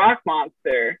infamous rock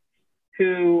monster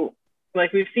who,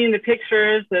 like, we've seen the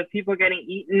pictures of people getting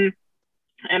eaten,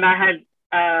 and I had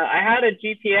a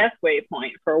GPS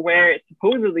waypoint for where it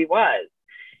supposedly was,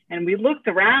 and we looked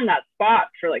around that spot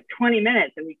for like 20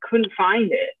 minutes and we couldn't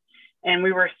find it, and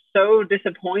we were so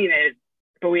disappointed,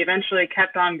 but we eventually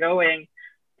kept on going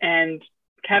and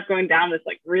kept going down this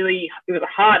it was a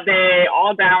hot day,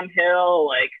 all downhill,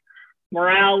 like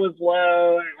morale was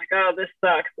low, and like, oh, this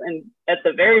sucks. And at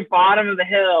the very bottom of the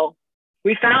hill,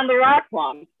 we found the rock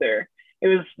monster. It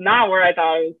was not where I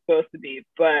thought it was supposed to be,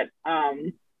 but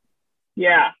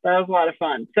that was a lot of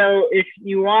fun. So if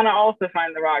you want to also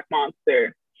find the rock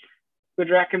monster,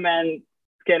 would recommend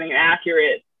getting an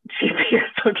accurate GPS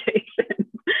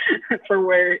location for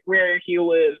where he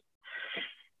lives.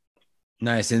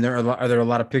 Nice. And are there a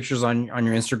lot of pictures on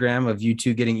your Instagram of you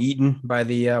two getting eaten by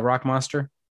the rock monster?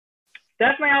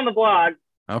 Definitely on the blog.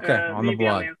 Okay, on the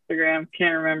blog. On Instagram,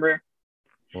 can't remember.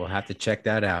 We'll have to check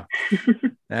that out.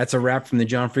 That's a wrap from the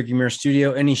John Freaking Muir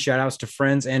studio. Any shout outs to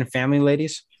friends and family,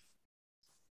 ladies?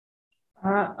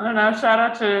 I don't know. Shout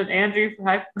out to Andrew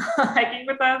for hiking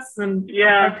with us. And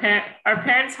our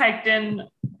parents hiked in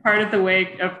part of the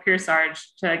way of Kearsarge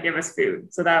to give us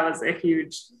food. So that was a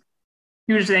huge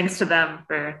thanks to them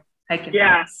for hiking.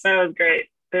 Yeah, that was great.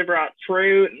 They brought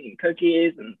fruit and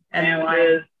cookies and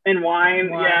sandwiches and wine.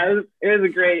 Yeah, it was a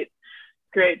great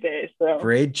day. So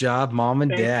great job, Mom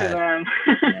and Dad.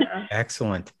 Yeah.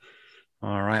 Excellent.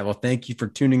 All right. Well, thank you for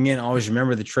tuning in. Always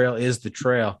remember, the trail is the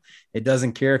trail. It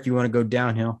doesn't care if you want to go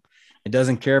downhill. It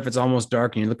doesn't care if it's almost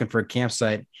dark and you're looking for a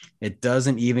campsite. It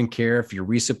doesn't even care if your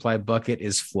resupply bucket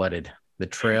is flooded. The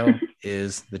trail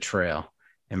is the trail.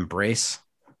 Embrace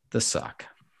the suck.